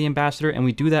walk by the ambassador and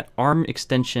we do that arm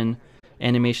extension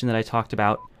animation that I talked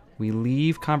about. We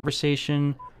leave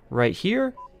conversation right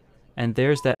here, and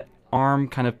there's that arm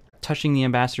kind of touching the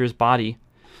ambassador's body.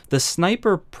 The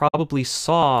sniper probably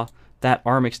saw that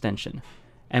arm extension.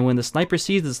 And when the sniper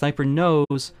sees it, the sniper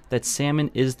knows that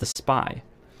Salmon is the spy.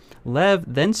 Lev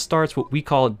then starts what we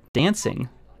call dancing,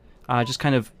 just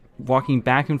kind of walking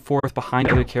back and forth behind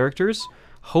other characters,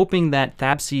 hoping that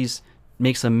Tabsies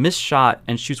makes a missed shot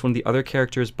and shoots one of the other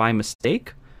characters by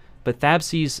mistake. But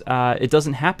Tabsies, it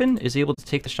doesn't happen, is able to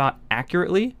take the shot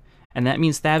accurately, and that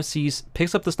means Tabsies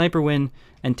picks up the sniper win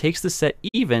and takes the set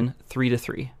even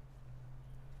 3-3.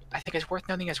 I think it's worth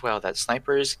noting as well that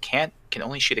snipers can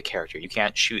only shoot a character. You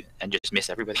can't shoot and just miss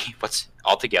everybody what's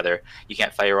all together. You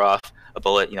can't fire off a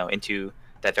bullet, into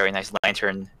that very nice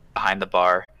lantern behind the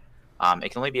bar.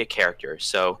 It can only be a character.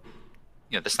 So,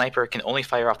 the sniper can only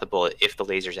fire off the bullet if the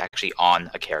laser's actually on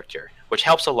a character, which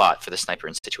helps a lot for the sniper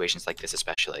in situations like this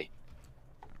especially.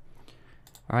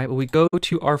 All right, well, we go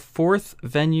to our 4th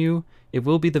venue. It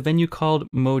will be the venue called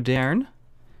Moderne,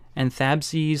 and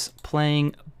Tabsies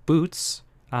playing Boots,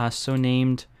 so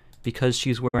named because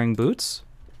she's wearing boots.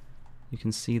 You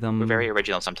can see them. We're very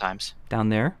original sometimes. Down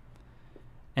there.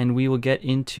 And we will get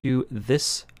into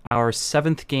this, our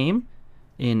 7th game,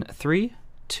 in 3,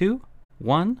 2,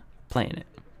 1, playing it.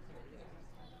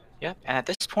 Yep, and at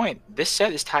this point, this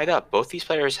set is tied up. Both these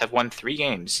players have won 3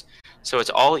 games, so it's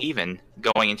all even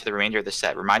going into the remainder of the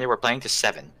set. Reminder, we're playing to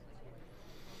 7.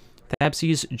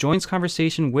 Tabsies joins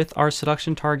conversation with our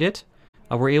seduction target.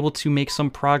 We're able to make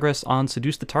some progress on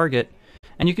seduce the target.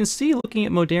 And you can see, looking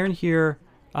at Modern here,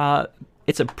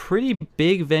 it's a pretty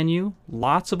big venue,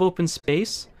 lots of open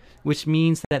space, which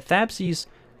means that Tabsies,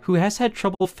 who has had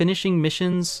trouble finishing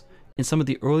missions in some of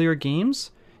the earlier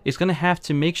games, is going to have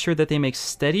to make sure that they make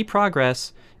steady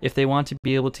progress if they want to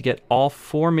be able to get all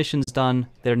 4 missions done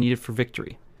that are needed for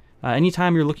victory.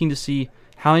 Anytime you're looking to see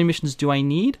how many missions do I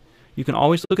need, you can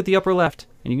always look at the upper left,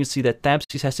 and you can see that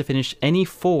Tabsies has to finish any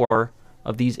 4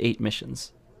 of these 8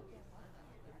 missions.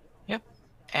 Yep,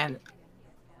 and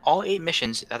all 8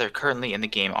 missions that are currently in the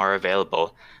game are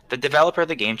available. The developer of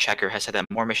the game, Checker, has said that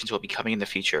more missions will be coming in the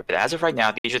future, but as of right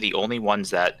now, these are the only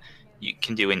ones that you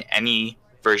can do in any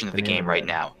version of the game right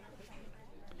now.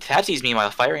 Tabsies, meanwhile,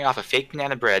 firing off a fake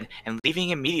banana bread and leaving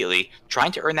immediately,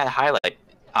 trying to earn that highlight,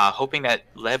 hoping that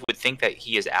Lev would think that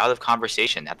he is out of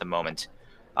conversation at the moment.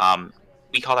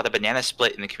 We call that a banana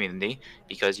split in the community,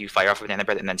 because you fire off a banana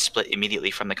bread and then split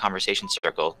immediately from the conversation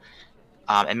circle.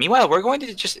 And meanwhile, we're going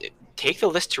to just take the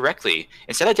list directly.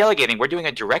 Instead of delegating, we're doing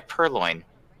a direct purloin.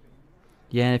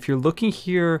 Yeah, and if you're looking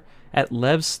here at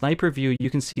Lev's sniper view, you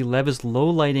can see Lev is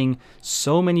low-lighting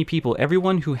so many people.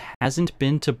 Everyone who hasn't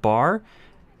been to bar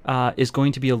is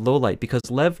going to be a low-light, because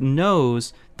Lev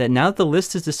knows that now that the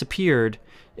list has disappeared,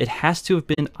 it has to have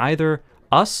been either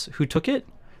us who took it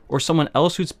or someone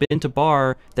else who's been to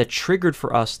bar that triggered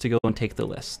for us to go and take the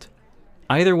list.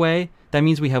 Either way, that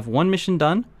means we have 1 mission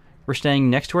done. We're staying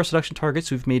next to our seduction target,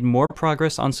 so we've made more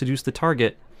progress on seduce the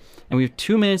target. And we have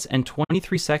 2 minutes and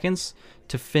 23 seconds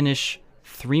to finish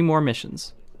 3 more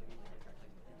missions.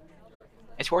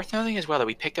 It's worth noting as well that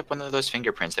we picked up one of those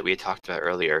fingerprints that we had talked about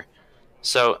earlier.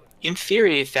 So, in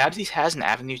theory, Tabsies has an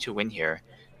avenue to win here,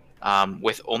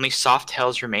 with only soft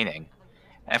tails remaining.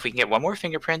 And if we can get 1 more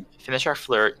fingerprint, finish our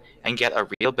flirt, and get a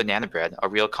real banana bread, a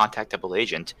real contactable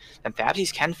agent, then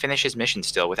Tabsies can finish his mission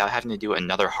still without having to do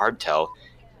another hard tell,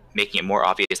 making it more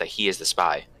obvious that he is the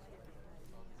spy.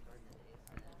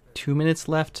 2 minutes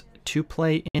left to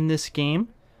play in this game.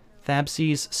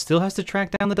 Tabsies still has to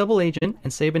track down the double agent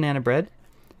and say banana bread.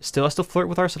 Still has to flirt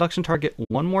with our seduction target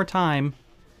 1 more time.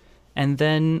 And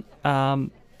then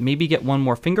maybe get 1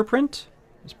 more fingerprint.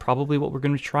 Is probably what we're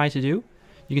going to try to do.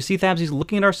 You can see Tabsies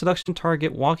looking at our seduction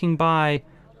target,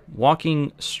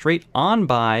 walking straight on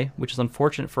by, which is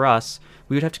unfortunate for us.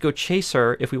 We would have to go chase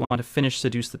her if we want to finish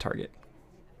seduce the target.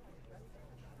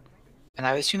 And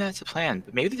I would assume that's the plan,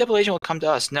 but maybe the double agent will come to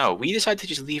us. No, we decided to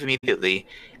just leave immediately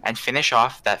and finish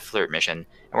off that flirt mission.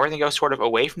 And we're going to go sort of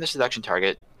away from the seduction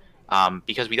target,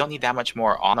 because we don't need that much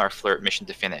more on our flirt mission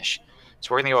to finish.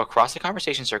 So we're going to go across the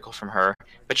conversation circle from her,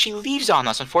 but she leaves on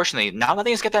us, unfortunately, not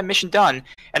letting us get that mission done,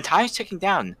 and time's ticking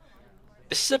down.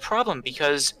 This is a problem,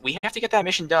 because we have to get that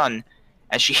mission done,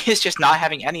 and she is just not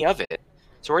having any of it.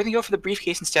 So we're going to go for the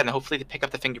briefcase instead, and hopefully to pick up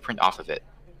the fingerprint off of it.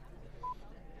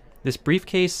 This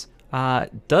briefcase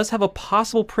does have a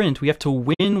possible print. We have to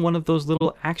win one of those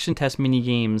little action test mini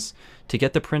games to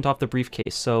get the print off the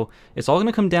briefcase. So it's all going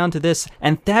to come down to this,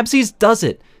 and Tabsies does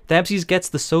it. Tabsies gets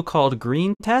the so-called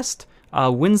green test,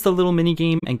 wins the little mini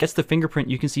game, and gets the fingerprint.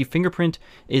 You can see fingerprint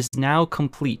is now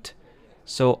complete.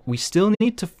 So we still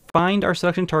need to find our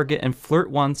seduction target and flirt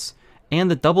once, and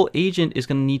the double agent is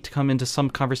going to need to come into some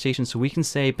conversation so we can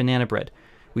say banana bread.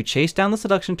 We chase down the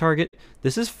seduction target.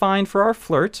 This is fine for our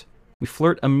flirt. We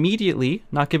flirt immediately,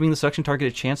 not giving the seduction target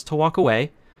a chance to walk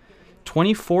away.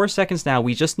 24 seconds now.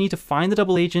 We just need to find the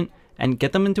double agent and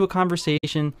get them into a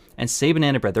conversation and say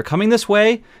banana bread. They're coming this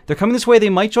way. They're coming this way. They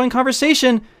might join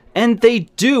conversation. And they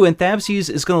do. And Tabsies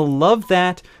is going to love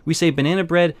that. We say banana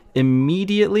bread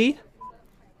immediately.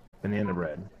 Banana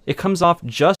bread. It comes off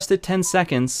just at 10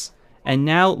 seconds. And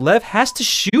now Lev has to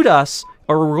shoot us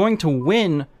or we're going to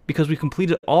win because we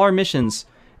completed all our missions.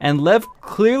 And Lev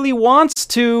clearly wants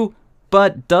to,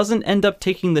 but doesn't end up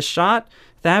taking the shot.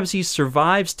 Tabsies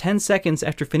survives 10 seconds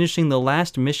after finishing the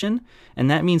last mission, and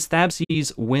that means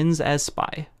Tabsies wins as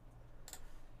spy.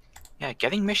 Yeah,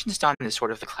 getting missions done is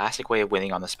sort of the classic way of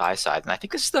winning on the spy side, and I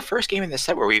think this is the first game in this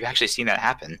set where we've actually seen that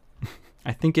happen.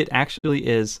 I think it actually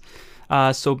is.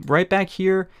 So right back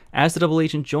here, as the double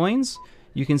agent joins,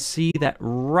 you can see that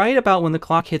right about when the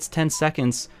clock hits 10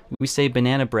 seconds, we say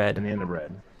banana bread. Banana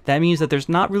bread. that means that there's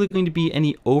not really going to be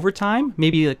any overtime,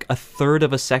 maybe like a third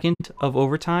of a second of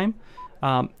overtime.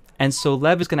 And so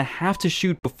Lev is going to have to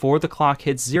shoot before the clock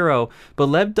hits 0, but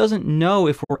Lev doesn't know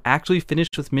if we're actually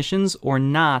finished with missions or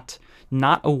not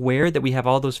aware that we have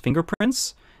all those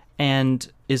fingerprints,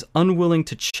 and is unwilling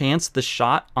to chance the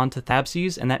shot onto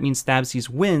Tabsies, and that means Tabsies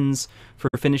wins for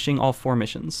finishing all 4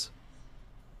 missions.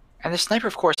 And the sniper,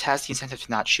 of course, has the incentive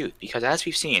to not shoot, because as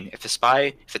we've seen, if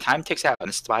the time ticks out and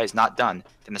the spy is not done,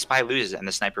 then the spy loses and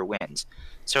the sniper wins.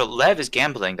 So Lev is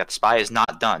gambling that the spy is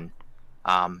not done,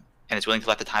 and is willing to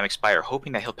let the time expire,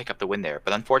 hoping that he'll pick up the win there.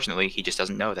 But unfortunately, he just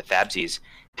doesn't know that Tabsies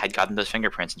had gotten those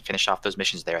fingerprints and finished off those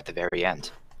missions there at the very end.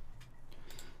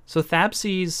 So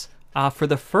Tabsies, for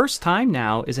the first time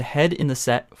now, is ahead in the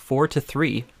set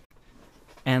 4-3,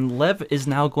 and Lev is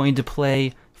now going to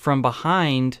play from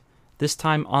behind, this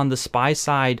time on the spy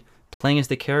side, playing as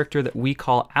the character that we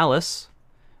call Alice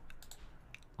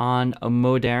on a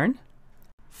Modern.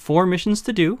 4 missions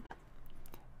to do.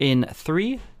 In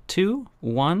 3, 2,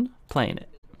 1, playing it.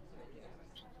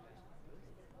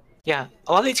 Yeah,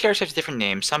 a lot of these characters have different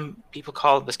names. Some people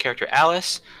call this character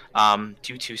Alice,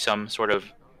 due to some sort of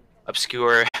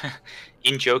obscure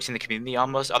in-jokes in the community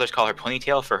almost. Others call her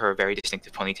Ponytail for her very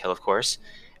distinctive ponytail, of course.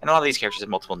 And a lot of these characters have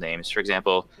multiple names. For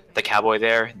example, the cowboy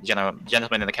there,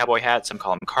 gentleman in the cowboy hat, some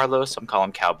call him Carlos, some call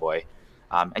him Cowboy.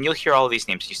 And you'll hear all of these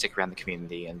names if you stick around the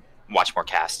community and watch more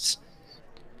casts.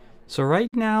 So right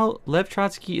now,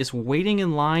 LevTroskij is waiting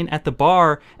in line at the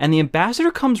bar, and the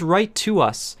ambassador comes right to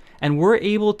us. And we're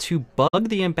able to bug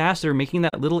the ambassador, making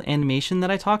that little animation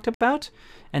that I talked about.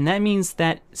 And that means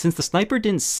that since the sniper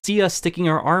didn't see us sticking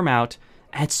our arm out,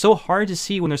 and it's so hard to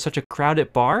see when there's such a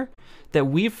crowded bar, that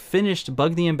we've finished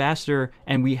Bug the Ambassador,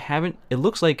 and we haven't, it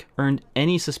looks like, earned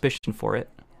any suspicion for it.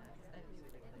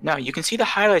 No, you can see the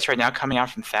highlights right now coming out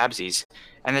from Tabsies,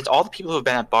 and it's all the people who have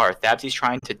been at bar. Tabsies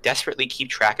trying to desperately keep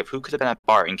track of who could have been at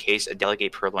bar in case a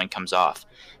delegate purloin comes off.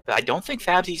 But I don't think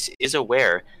Tabsies is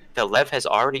aware that Lev has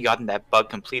already gotten that bug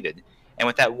completed, and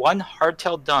with that one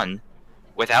hardtail done,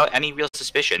 without any real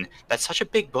suspicion, that's such a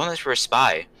big bonus for a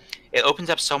spy. It opens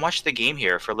up so much to the game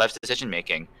here for Lev's decision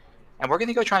making. And we're going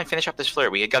to go try and finish up this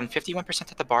flirt. We had gotten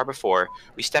 51% at the bar before.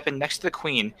 We step in next to the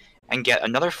queen and get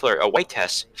another flirt, a white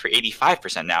test, for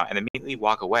 85% now, and immediately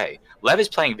walk away. Lev is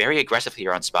playing very aggressively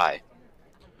here on Spy.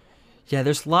 Yeah,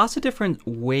 there's lots of different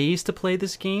ways to play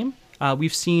this game.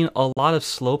 We've seen a lot of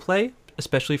slow play,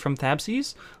 especially from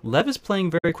Tabsies. Lev is playing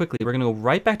very quickly. We're going to go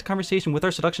right back to conversation with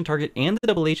our seduction target and the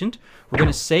double agent. We're going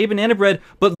to say banana bread,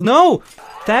 but no!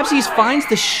 Tabsies finds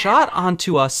the shot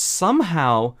onto us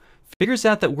somehow, figures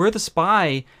out that we're the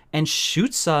spy, and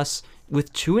shoots us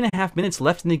with 2.5 minutes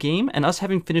left in the game, and us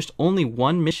having finished only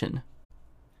 1 mission.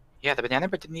 Yeah, the banana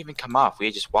bread didn't even come off. We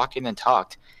had just walked in and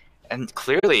talked. And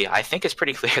clearly, I think it's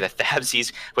pretty clear that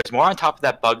Tabsies was more on top of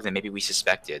that bug than maybe we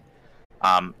suspected.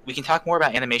 We can talk more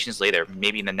about animations later,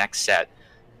 maybe in the next set.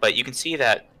 But you can see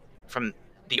that from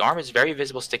the arm is very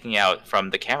visible sticking out from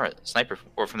the camera sniper,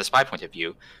 or from the spy point of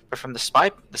view. But from the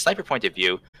sniper point of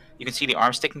view, you can see the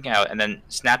arm sticking out and then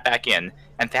snap back in.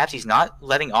 And Tabsies not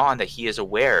letting on that he is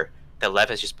aware that Lev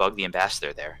has just bugged the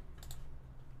ambassador there.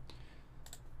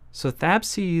 So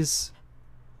Tabsies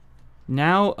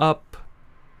now up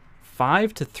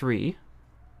 5-3.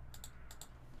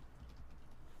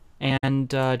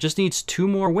 And just needs 2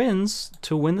 more wins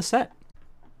to win the set.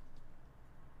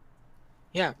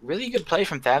 Yeah, really good play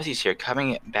from Tabsies here,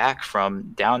 coming back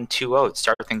from down 2-0 to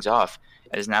start things off,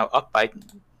 and is now up by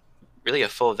really a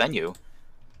full venue.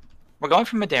 We're going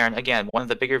from Modern, again, one of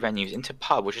the bigger venues, into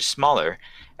Pub, which is smaller.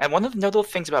 And one of the notable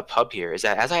things about Pub here is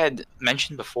that, as I had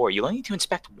mentioned before, you only need to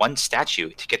inspect 1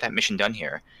 statue to get that mission done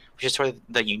here, which is sort of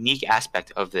the unique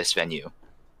aspect of this venue.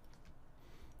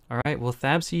 All right, well,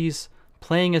 Tabsies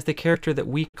playing as the character that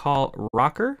we call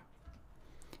Rocker.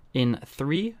 In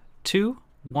 3, 2,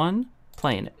 1,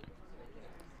 playing it.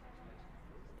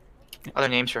 Other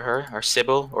names for her are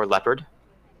Sybil or Leopard.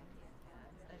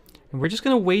 And we're just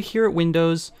going to wait here at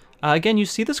Windows. Again, you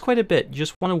see this quite a bit. You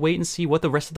just want to wait and see what the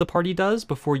rest of the party does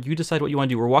before you decide what you want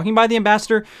to do. We're walking by the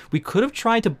ambassador. We could have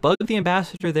tried to bug the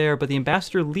ambassador there, but the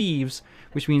ambassador leaves,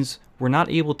 which means we're not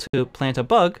able to plant a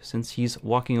bug since he's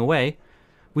walking away.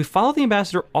 We follow the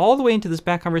ambassador all the way into this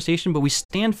back conversation, but we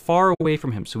stand far away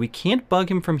from him, so we can't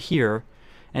bug him from here.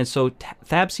 And so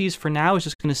Tabsies, for now, is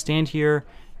just going to stand here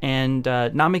and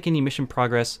not make any mission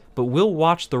progress, but we'll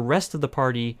watch the rest of the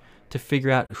party to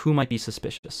figure out who might be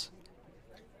suspicious.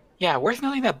 Yeah, worth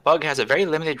noting that bug has a very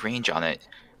limited range on it.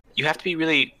 You have to be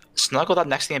really snuggled up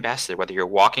next to the ambassador, whether you're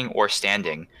walking or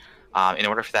standing, in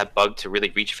order for that bug to really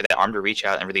reach, for that arm to reach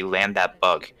out and really land that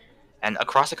bug. And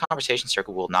across the conversation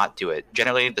circle will not do it.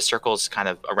 Generally, the circles kind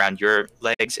of around your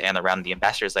legs and around the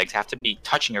ambassador's legs have to be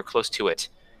touching or close to it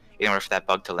in order for that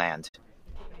bug to land.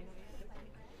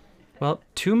 Well,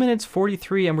 2 minutes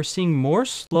 43, and we're seeing more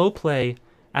slow play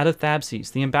out of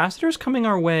Tabsies. The ambassador's coming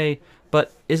our way,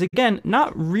 but is, again,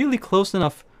 not really close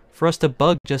enough for us to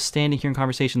bug just standing here in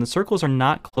conversation. The circles are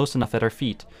not close enough at our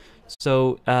feet.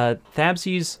 So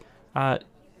Tabsies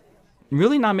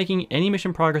really not making any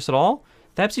mission progress at all.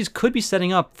 Tabsies could be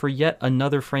setting up for yet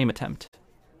another frame attempt.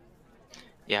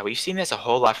 Yeah, we've seen this a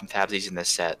whole lot from Tabsies in this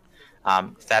set.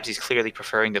 Tabsies clearly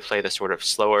preferring to play the sort of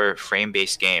slower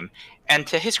frame-based game, and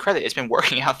to his credit, it's been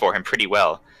working out for him pretty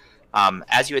well.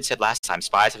 As you had said last time,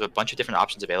 spies have a bunch of different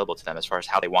options available to them as far as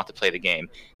how they want to play the game.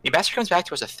 The ambassador comes back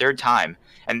to us a third time,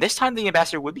 and this time the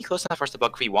ambassador would be close enough for us to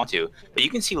bug if we want to, but you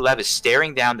can see Lev is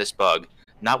staring down this bug,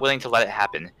 not willing to let it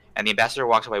happen, and the ambassador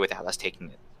walks away without us taking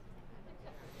it.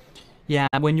 Yeah,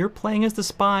 when you're playing as the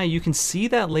spy, you can see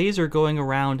that laser going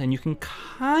around, and you can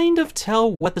kind of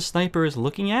tell what the sniper is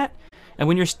looking at. And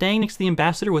when you're staying next to the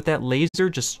ambassador with that laser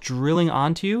just drilling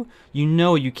onto you, you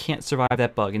know you can't survive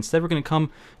that bug. Instead, we're going to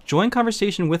come join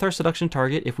conversation with our seduction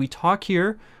target. If we talk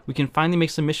here, we can finally make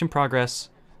some mission progress.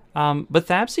 But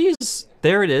Tabsies,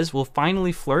 there it is, will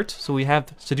finally flirt. So we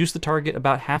have seduced the target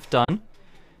about half done.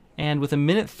 And with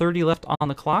 1:30 left on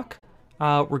the clock,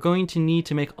 we're going to need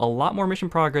to make a lot more mission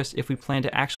progress if we plan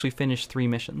to actually finish 4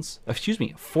 missions.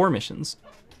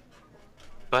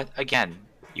 But again,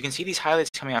 you can see these highlights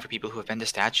coming out for people who have been to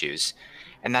statues,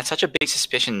 and that's such a big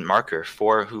suspicion marker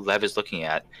for who Lev is looking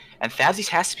at. And Tabsies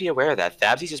has to be aware of that.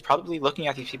 Tabsies is probably looking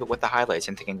at these people with the highlights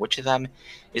and thinking which of them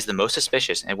is the most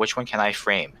suspicious and which one can I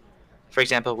frame. For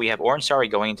example, we have Orange Sari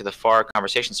going into the far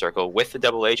conversation circle with the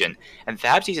double agent, and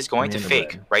Tabsies is going to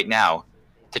fake right now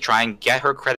to try and get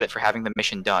her credit for having the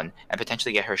mission done and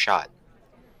potentially get her shot.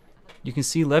 You can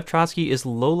see LevTroskij is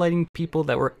low-lighting people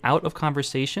that were out of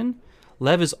conversation.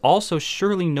 Lev is also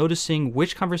surely noticing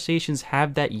which conversations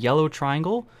have that yellow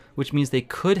triangle, which means they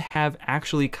could have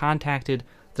actually contacted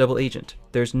the double agent.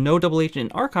 There's no double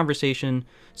agent in our conversation,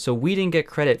 so we didn't get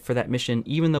credit for that mission,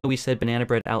 even though we said banana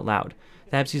bread out loud.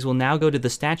 Tabsies will now go to the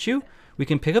statue. We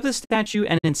can pick up the statue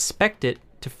and inspect it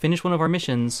to finish one of our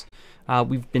missions.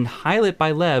 We've been highlighted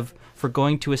by Lev for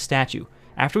going to a statue.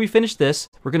 After we finish this,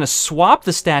 we're going to swap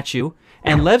the statue,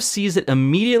 and Lev sees it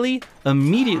immediately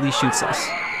shoots us.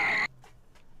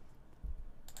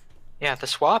 Yeah, the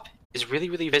swap is really,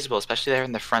 really visible, especially there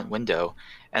in the front window.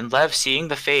 And Lev, seeing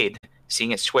the fade,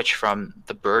 seeing it switch from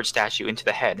the bird statue into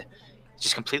the head, is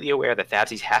just completely aware that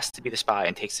Tabsies has to be the spy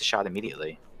and takes the shot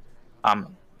immediately.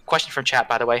 Question from chat,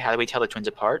 by the way, how do we tell the twins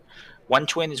apart? One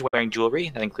twin is wearing jewelry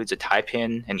that includes a tie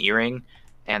pin, an earring,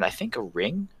 and I think a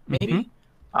ring, maybe?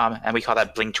 And we call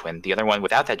that bling twin. The other one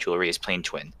without that jewelry is plain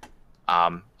twin.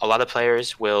 A lot of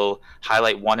players will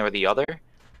highlight one or the other,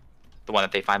 the one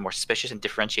that they find more suspicious, and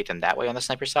differentiate them that way on the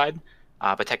sniper side.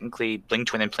 But technically, bling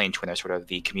twin and plain twin are sort of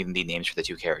the community names for the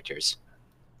two characters.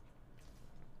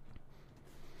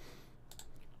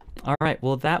 All right,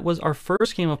 well, that was our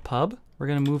first game of pub. We're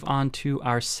going to move on to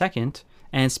our second.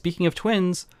 And speaking of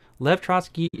twins,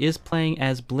 LevTroskij is playing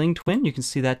as Bling Twin. You can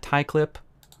see that tie clip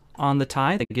on the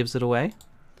tie that gives it away.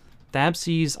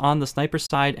 Tabsies on the sniper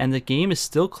side, and the game is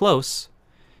still close.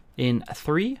 In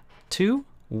 3, 2,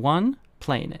 1,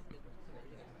 playing it.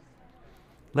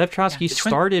 LevTroskij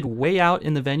started way out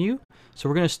in the venue, so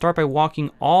we're going to start by walking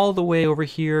all the way over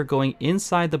here, going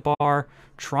inside the bar,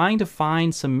 trying to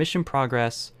find some mission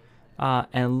progress. And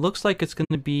it looks like it's going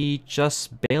to be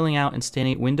just bailing out and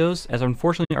standing at windows, as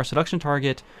unfortunately our seduction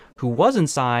target, who was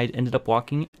inside, ended up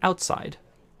walking outside.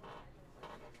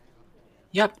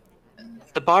 Yep.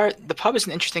 The pub is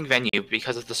an interesting venue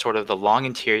because of the sort of the long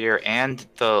interior and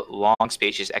the long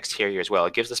spacious exterior as well.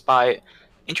 It gives the spy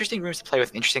interesting rooms to play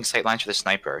with, interesting sight lines for the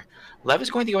sniper. Lev is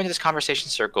going to go into this conversation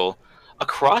circle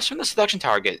across from the seduction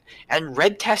target and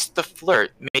red test the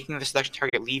flirt, making the seduction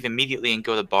target leave immediately and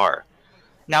go to the bar.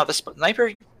 Now, the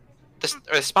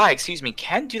spy,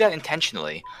 can do that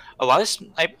intentionally. A lot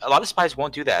of spies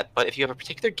won't do that, but if you have a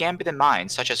particular gambit in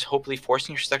mind, such as hopefully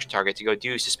forcing your seduction target to go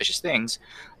do suspicious things,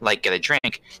 like get a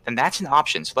drink, then that's an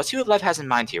option. So let's see what Lev has in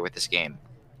mind here with this game.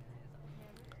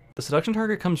 The seduction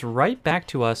target comes right back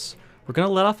to us. We're going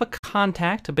to let off a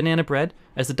contact to Banana Bread,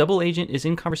 as the double agent is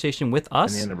in conversation with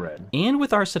us and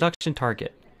with our seduction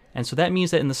target. And so that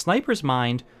means that in the sniper's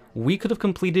mind, we could have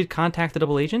completed contact the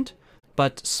double agent,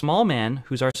 but Small Man,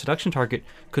 who's our seduction target,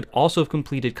 could also have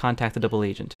completed contact the double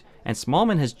agent. And Small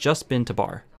Man has just been to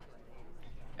bar.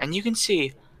 And you can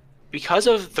see, because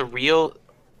of the real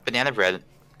Banana Bread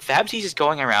Tabsies is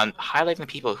going around highlighting the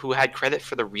people who had credit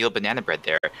for the real banana bread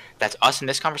there. That's us in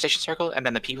this conversation circle, and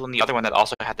then the people in the other one that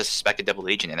also had the suspected double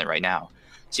agent in it right now.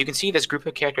 So you can see this group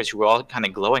of characters who are all kind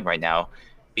of glowing right now,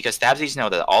 because Tabsies know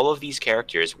that all of these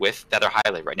characters that are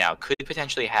highlighted right now could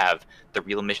potentially have the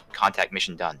real contact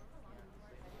mission done.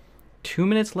 2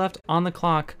 minutes left on the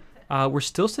clock. We're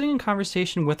still sitting in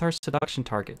conversation with our seduction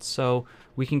targets, so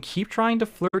we can keep trying to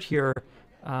flirt here.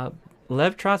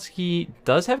 LevTroskij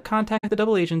does have contact the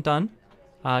double agent done,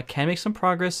 can make some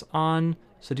progress on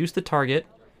seduce the target,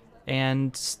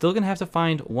 and still gonna have to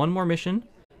find one more mission.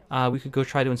 We could go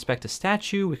try to inspect a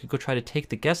statue, we could go try to take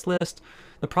the guest list.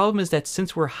 The problem is that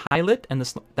since we're high lit, and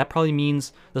that probably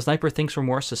means the sniper thinks we're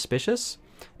more suspicious,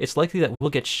 it's likely that we'll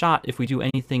get shot if we do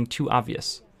anything too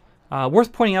obvious.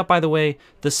 Worth pointing out, by the way,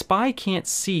 the spy can't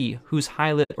see who's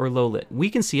high lit or low lit. We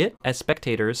can see it as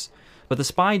spectators, but the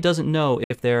spy doesn't know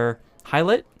if they're high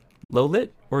lit, low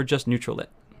lit, or just neutral lit.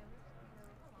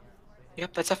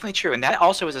 Yep, that's definitely true. And that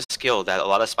also is a skill that a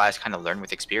lot of spies kind of learn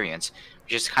with experience,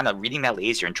 which is kind of reading that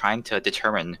laser and trying to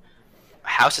determine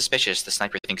how suspicious the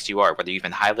sniper thinks you are, whether you've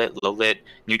been high lit, low lit,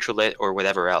 neutral lit, or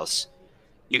whatever else.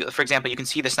 For example, you can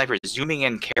see the sniper zooming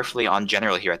in carefully on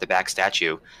General here at the back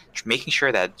statue, making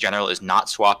sure that General is not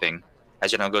swapping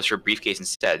as General goes for a briefcase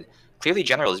instead. Clearly,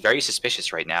 General is very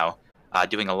suspicious right now,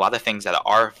 doing a lot of things that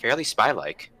are fairly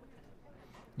spy-like.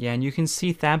 Yeah, and you can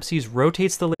see Tabsies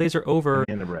rotates the laser over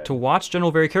to watch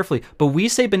General very carefully. But we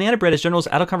say banana bread as General's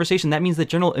out of conversation. That means that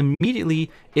General immediately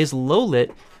is low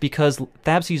lit because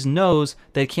Tabsies knows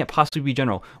that it can't possibly be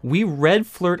General. We red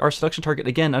flirt our seduction target.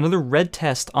 Again, another red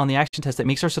test on the action test that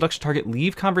makes our seduction target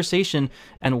leave conversation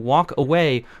and walk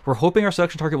away. We're hoping our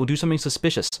seduction target will do something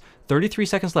suspicious. 33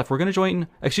 seconds left. We're going to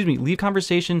leave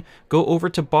conversation, go over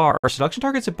to bar. Our seduction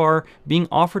target's at bar being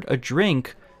offered a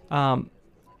drink.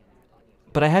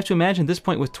 But I have to imagine at this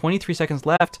point, with 23 seconds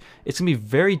left, it's going to be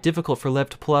very difficult for Lev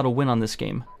to pull out a win on this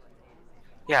game.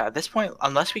 Yeah, at this point,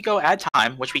 unless we go add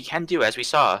time, which we can do as we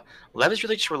saw, Lev is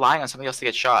really just relying on something else to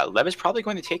get shot. Lev is probably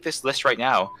going to take this list right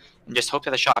now and just hope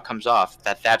that a shot comes off,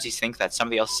 that Tabsies think that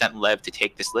somebody else sent Lev to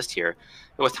take this list here.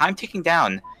 But with time ticking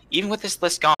down, even with this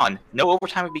list gone, no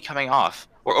overtime would be coming off.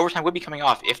 Or overtime would be coming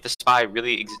off if the spy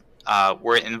really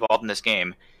were involved in this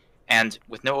game. And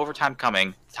with no overtime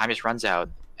coming, time just runs out.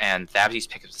 And Tabsies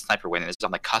picks up the sniper win and is on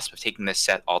the cusp of taking this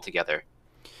set altogether.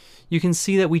 You can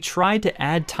see that we tried to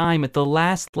add time at the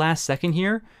last second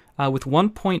here. With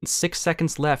 1.6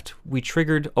 seconds left, we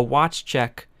triggered a watch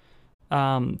check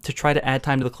to try to add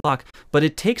time to the clock. But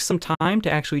it takes some time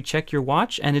to actually check your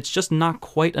watch, and it's just not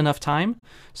quite enough time.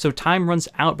 So time runs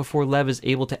out before Lev is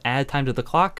able to add time to the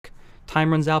clock.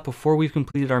 Time runs out before we've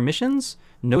completed our missions.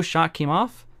 No shot came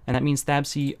off, and that means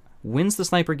Tabsies wins the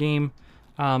sniper game.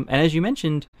 And as you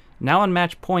mentioned, now on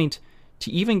match point, to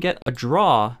even get a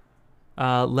draw,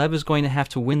 Lev is going to have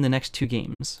to win the next 2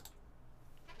 games.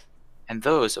 And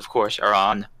those, of course, are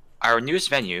on our newest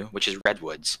venue, which is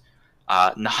Redwoods.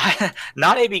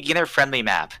 Not a beginner-friendly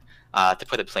map, to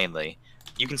put it plainly.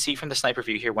 You can see from the sniper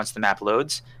view here, once the map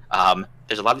loads,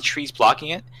 there's a lot of trees blocking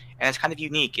it, and it's kind of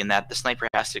unique in that the sniper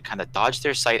has to kind of dodge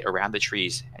their sight around the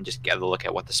trees and just get a look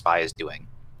at what the spy is doing.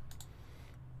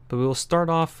 But we will start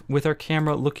off with our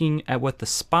camera looking at what the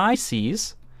spy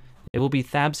sees. It will be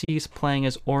Tabsies playing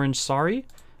as Orange Sorry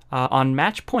on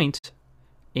match point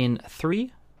in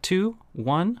 3, 2,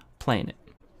 1, playing it.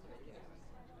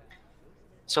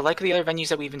 So like the other venues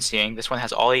that we've been seeing, this one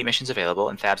has all 8 missions available,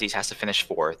 and Tabsies has to finish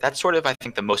 4. That's sort of, I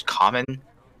think, the most common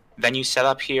venue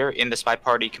setup here in the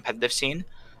SpyParty competitive scene.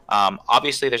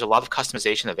 Obviously, there's a lot of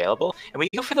customization available, and we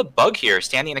go for the bug here,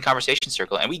 standing in a conversation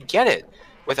circle, and we get it.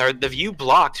 With the view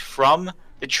blocked from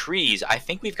the trees, I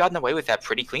think we've gotten away with that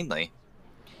pretty cleanly.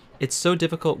 It's so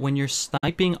difficult when you're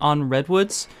sniping on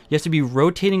Redwoods. You have to be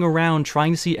rotating around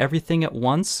trying to see everything at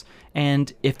once.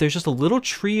 And if there's just a little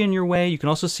tree in your way, you can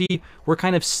also see we're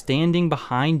kind of standing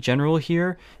behind General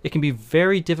here. It can be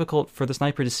very difficult for the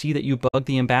sniper to see that you bugged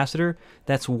the ambassador.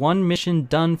 That's 1 mission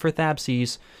done for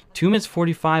Tabsies. 2 minutes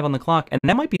 45 on the clock. And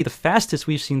that might be the fastest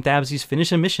we've seen Tabsies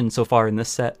finish a mission so far in this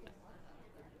set.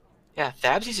 Yeah,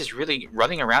 Tabsies is really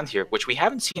running around here, which we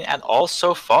haven't seen at all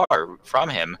so far from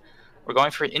him. We're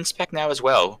going for an inspect now as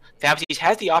well. Tabsies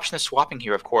has the option of swapping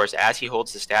here, of course, as he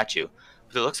holds the statue.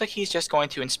 But it looks like he's just going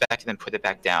to inspect it and put it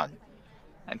back down.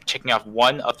 I'm checking off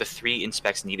 1 of the 3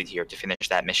 inspects needed here to finish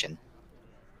that mission.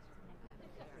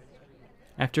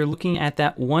 After looking at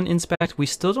that 1 inspect, we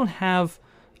still don't have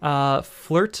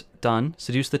flirt done,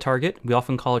 seduce the target. We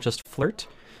often call it just flirt.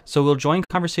 So we'll join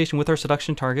conversation with our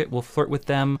seduction target. We'll flirt with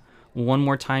them 1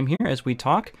 more time here as we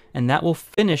talk, and that will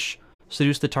finish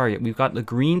seduce the target. We've got the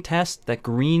green test, that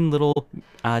green little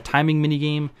timing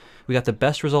minigame. We got the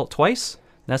best result twice.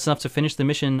 That's enough to finish the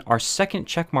mission. Our second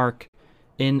check mark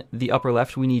in the upper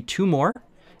left. We need 2 more.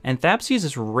 And Tabsies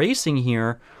is racing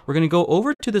here. We're going to go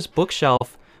over to this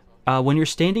bookshelf. When you're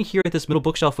standing here at this middle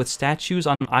bookshelf with statues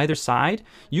on either side,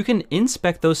 you can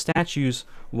inspect those statues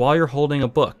while you're holding a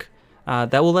book.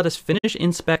 That will let us finish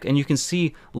inspect, and you can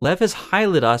see Lev has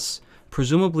highlighted us,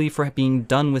 presumably for being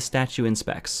done with statue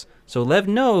inspects. So Lev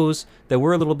knows that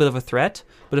we're a little bit of a threat,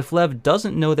 but if Lev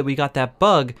doesn't know that we got that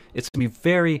bug, it's going to be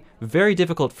very, very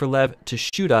difficult for Lev to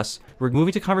shoot us. We're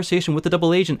moving to conversation with the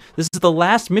double agent. This is the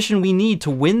last mission we need to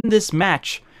win this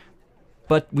match,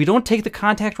 but we don't take the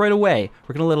contact right away.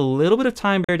 We're going to let a little bit of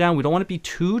time bear down. We don't want to be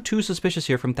too suspicious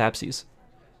here from Tabsies.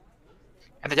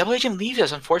 And the double agent leaves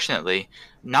us, unfortunately,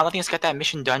 not letting us get that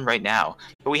mission done right now.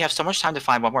 But we have so much time to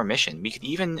find one more mission. We could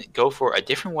even go for a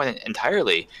different one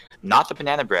entirely, not the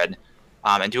banana bread,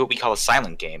 and do what we call a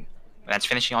silent game. And that's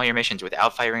finishing all your missions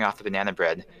without firing off the banana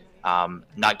bread,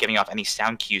 not giving off any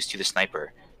sound cues to the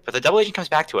sniper. But the double agent comes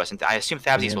back to us, and I assume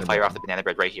Tabsies will fire off the banana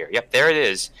bread right here. Yep, there it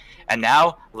is. And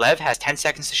now Lev has 10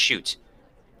 seconds to shoot.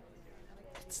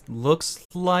 Looks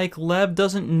like Lev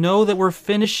doesn't know that we're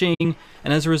finishing,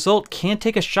 and as a result can't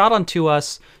take a shot onto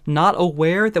us, not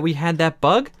aware that we had that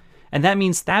bug. And that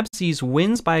means Tabsies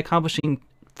wins by accomplishing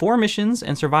 4 missions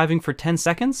and surviving for 10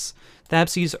 seconds.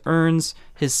 Tabsies earns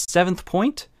his 7th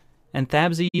point, and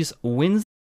Tabsies wins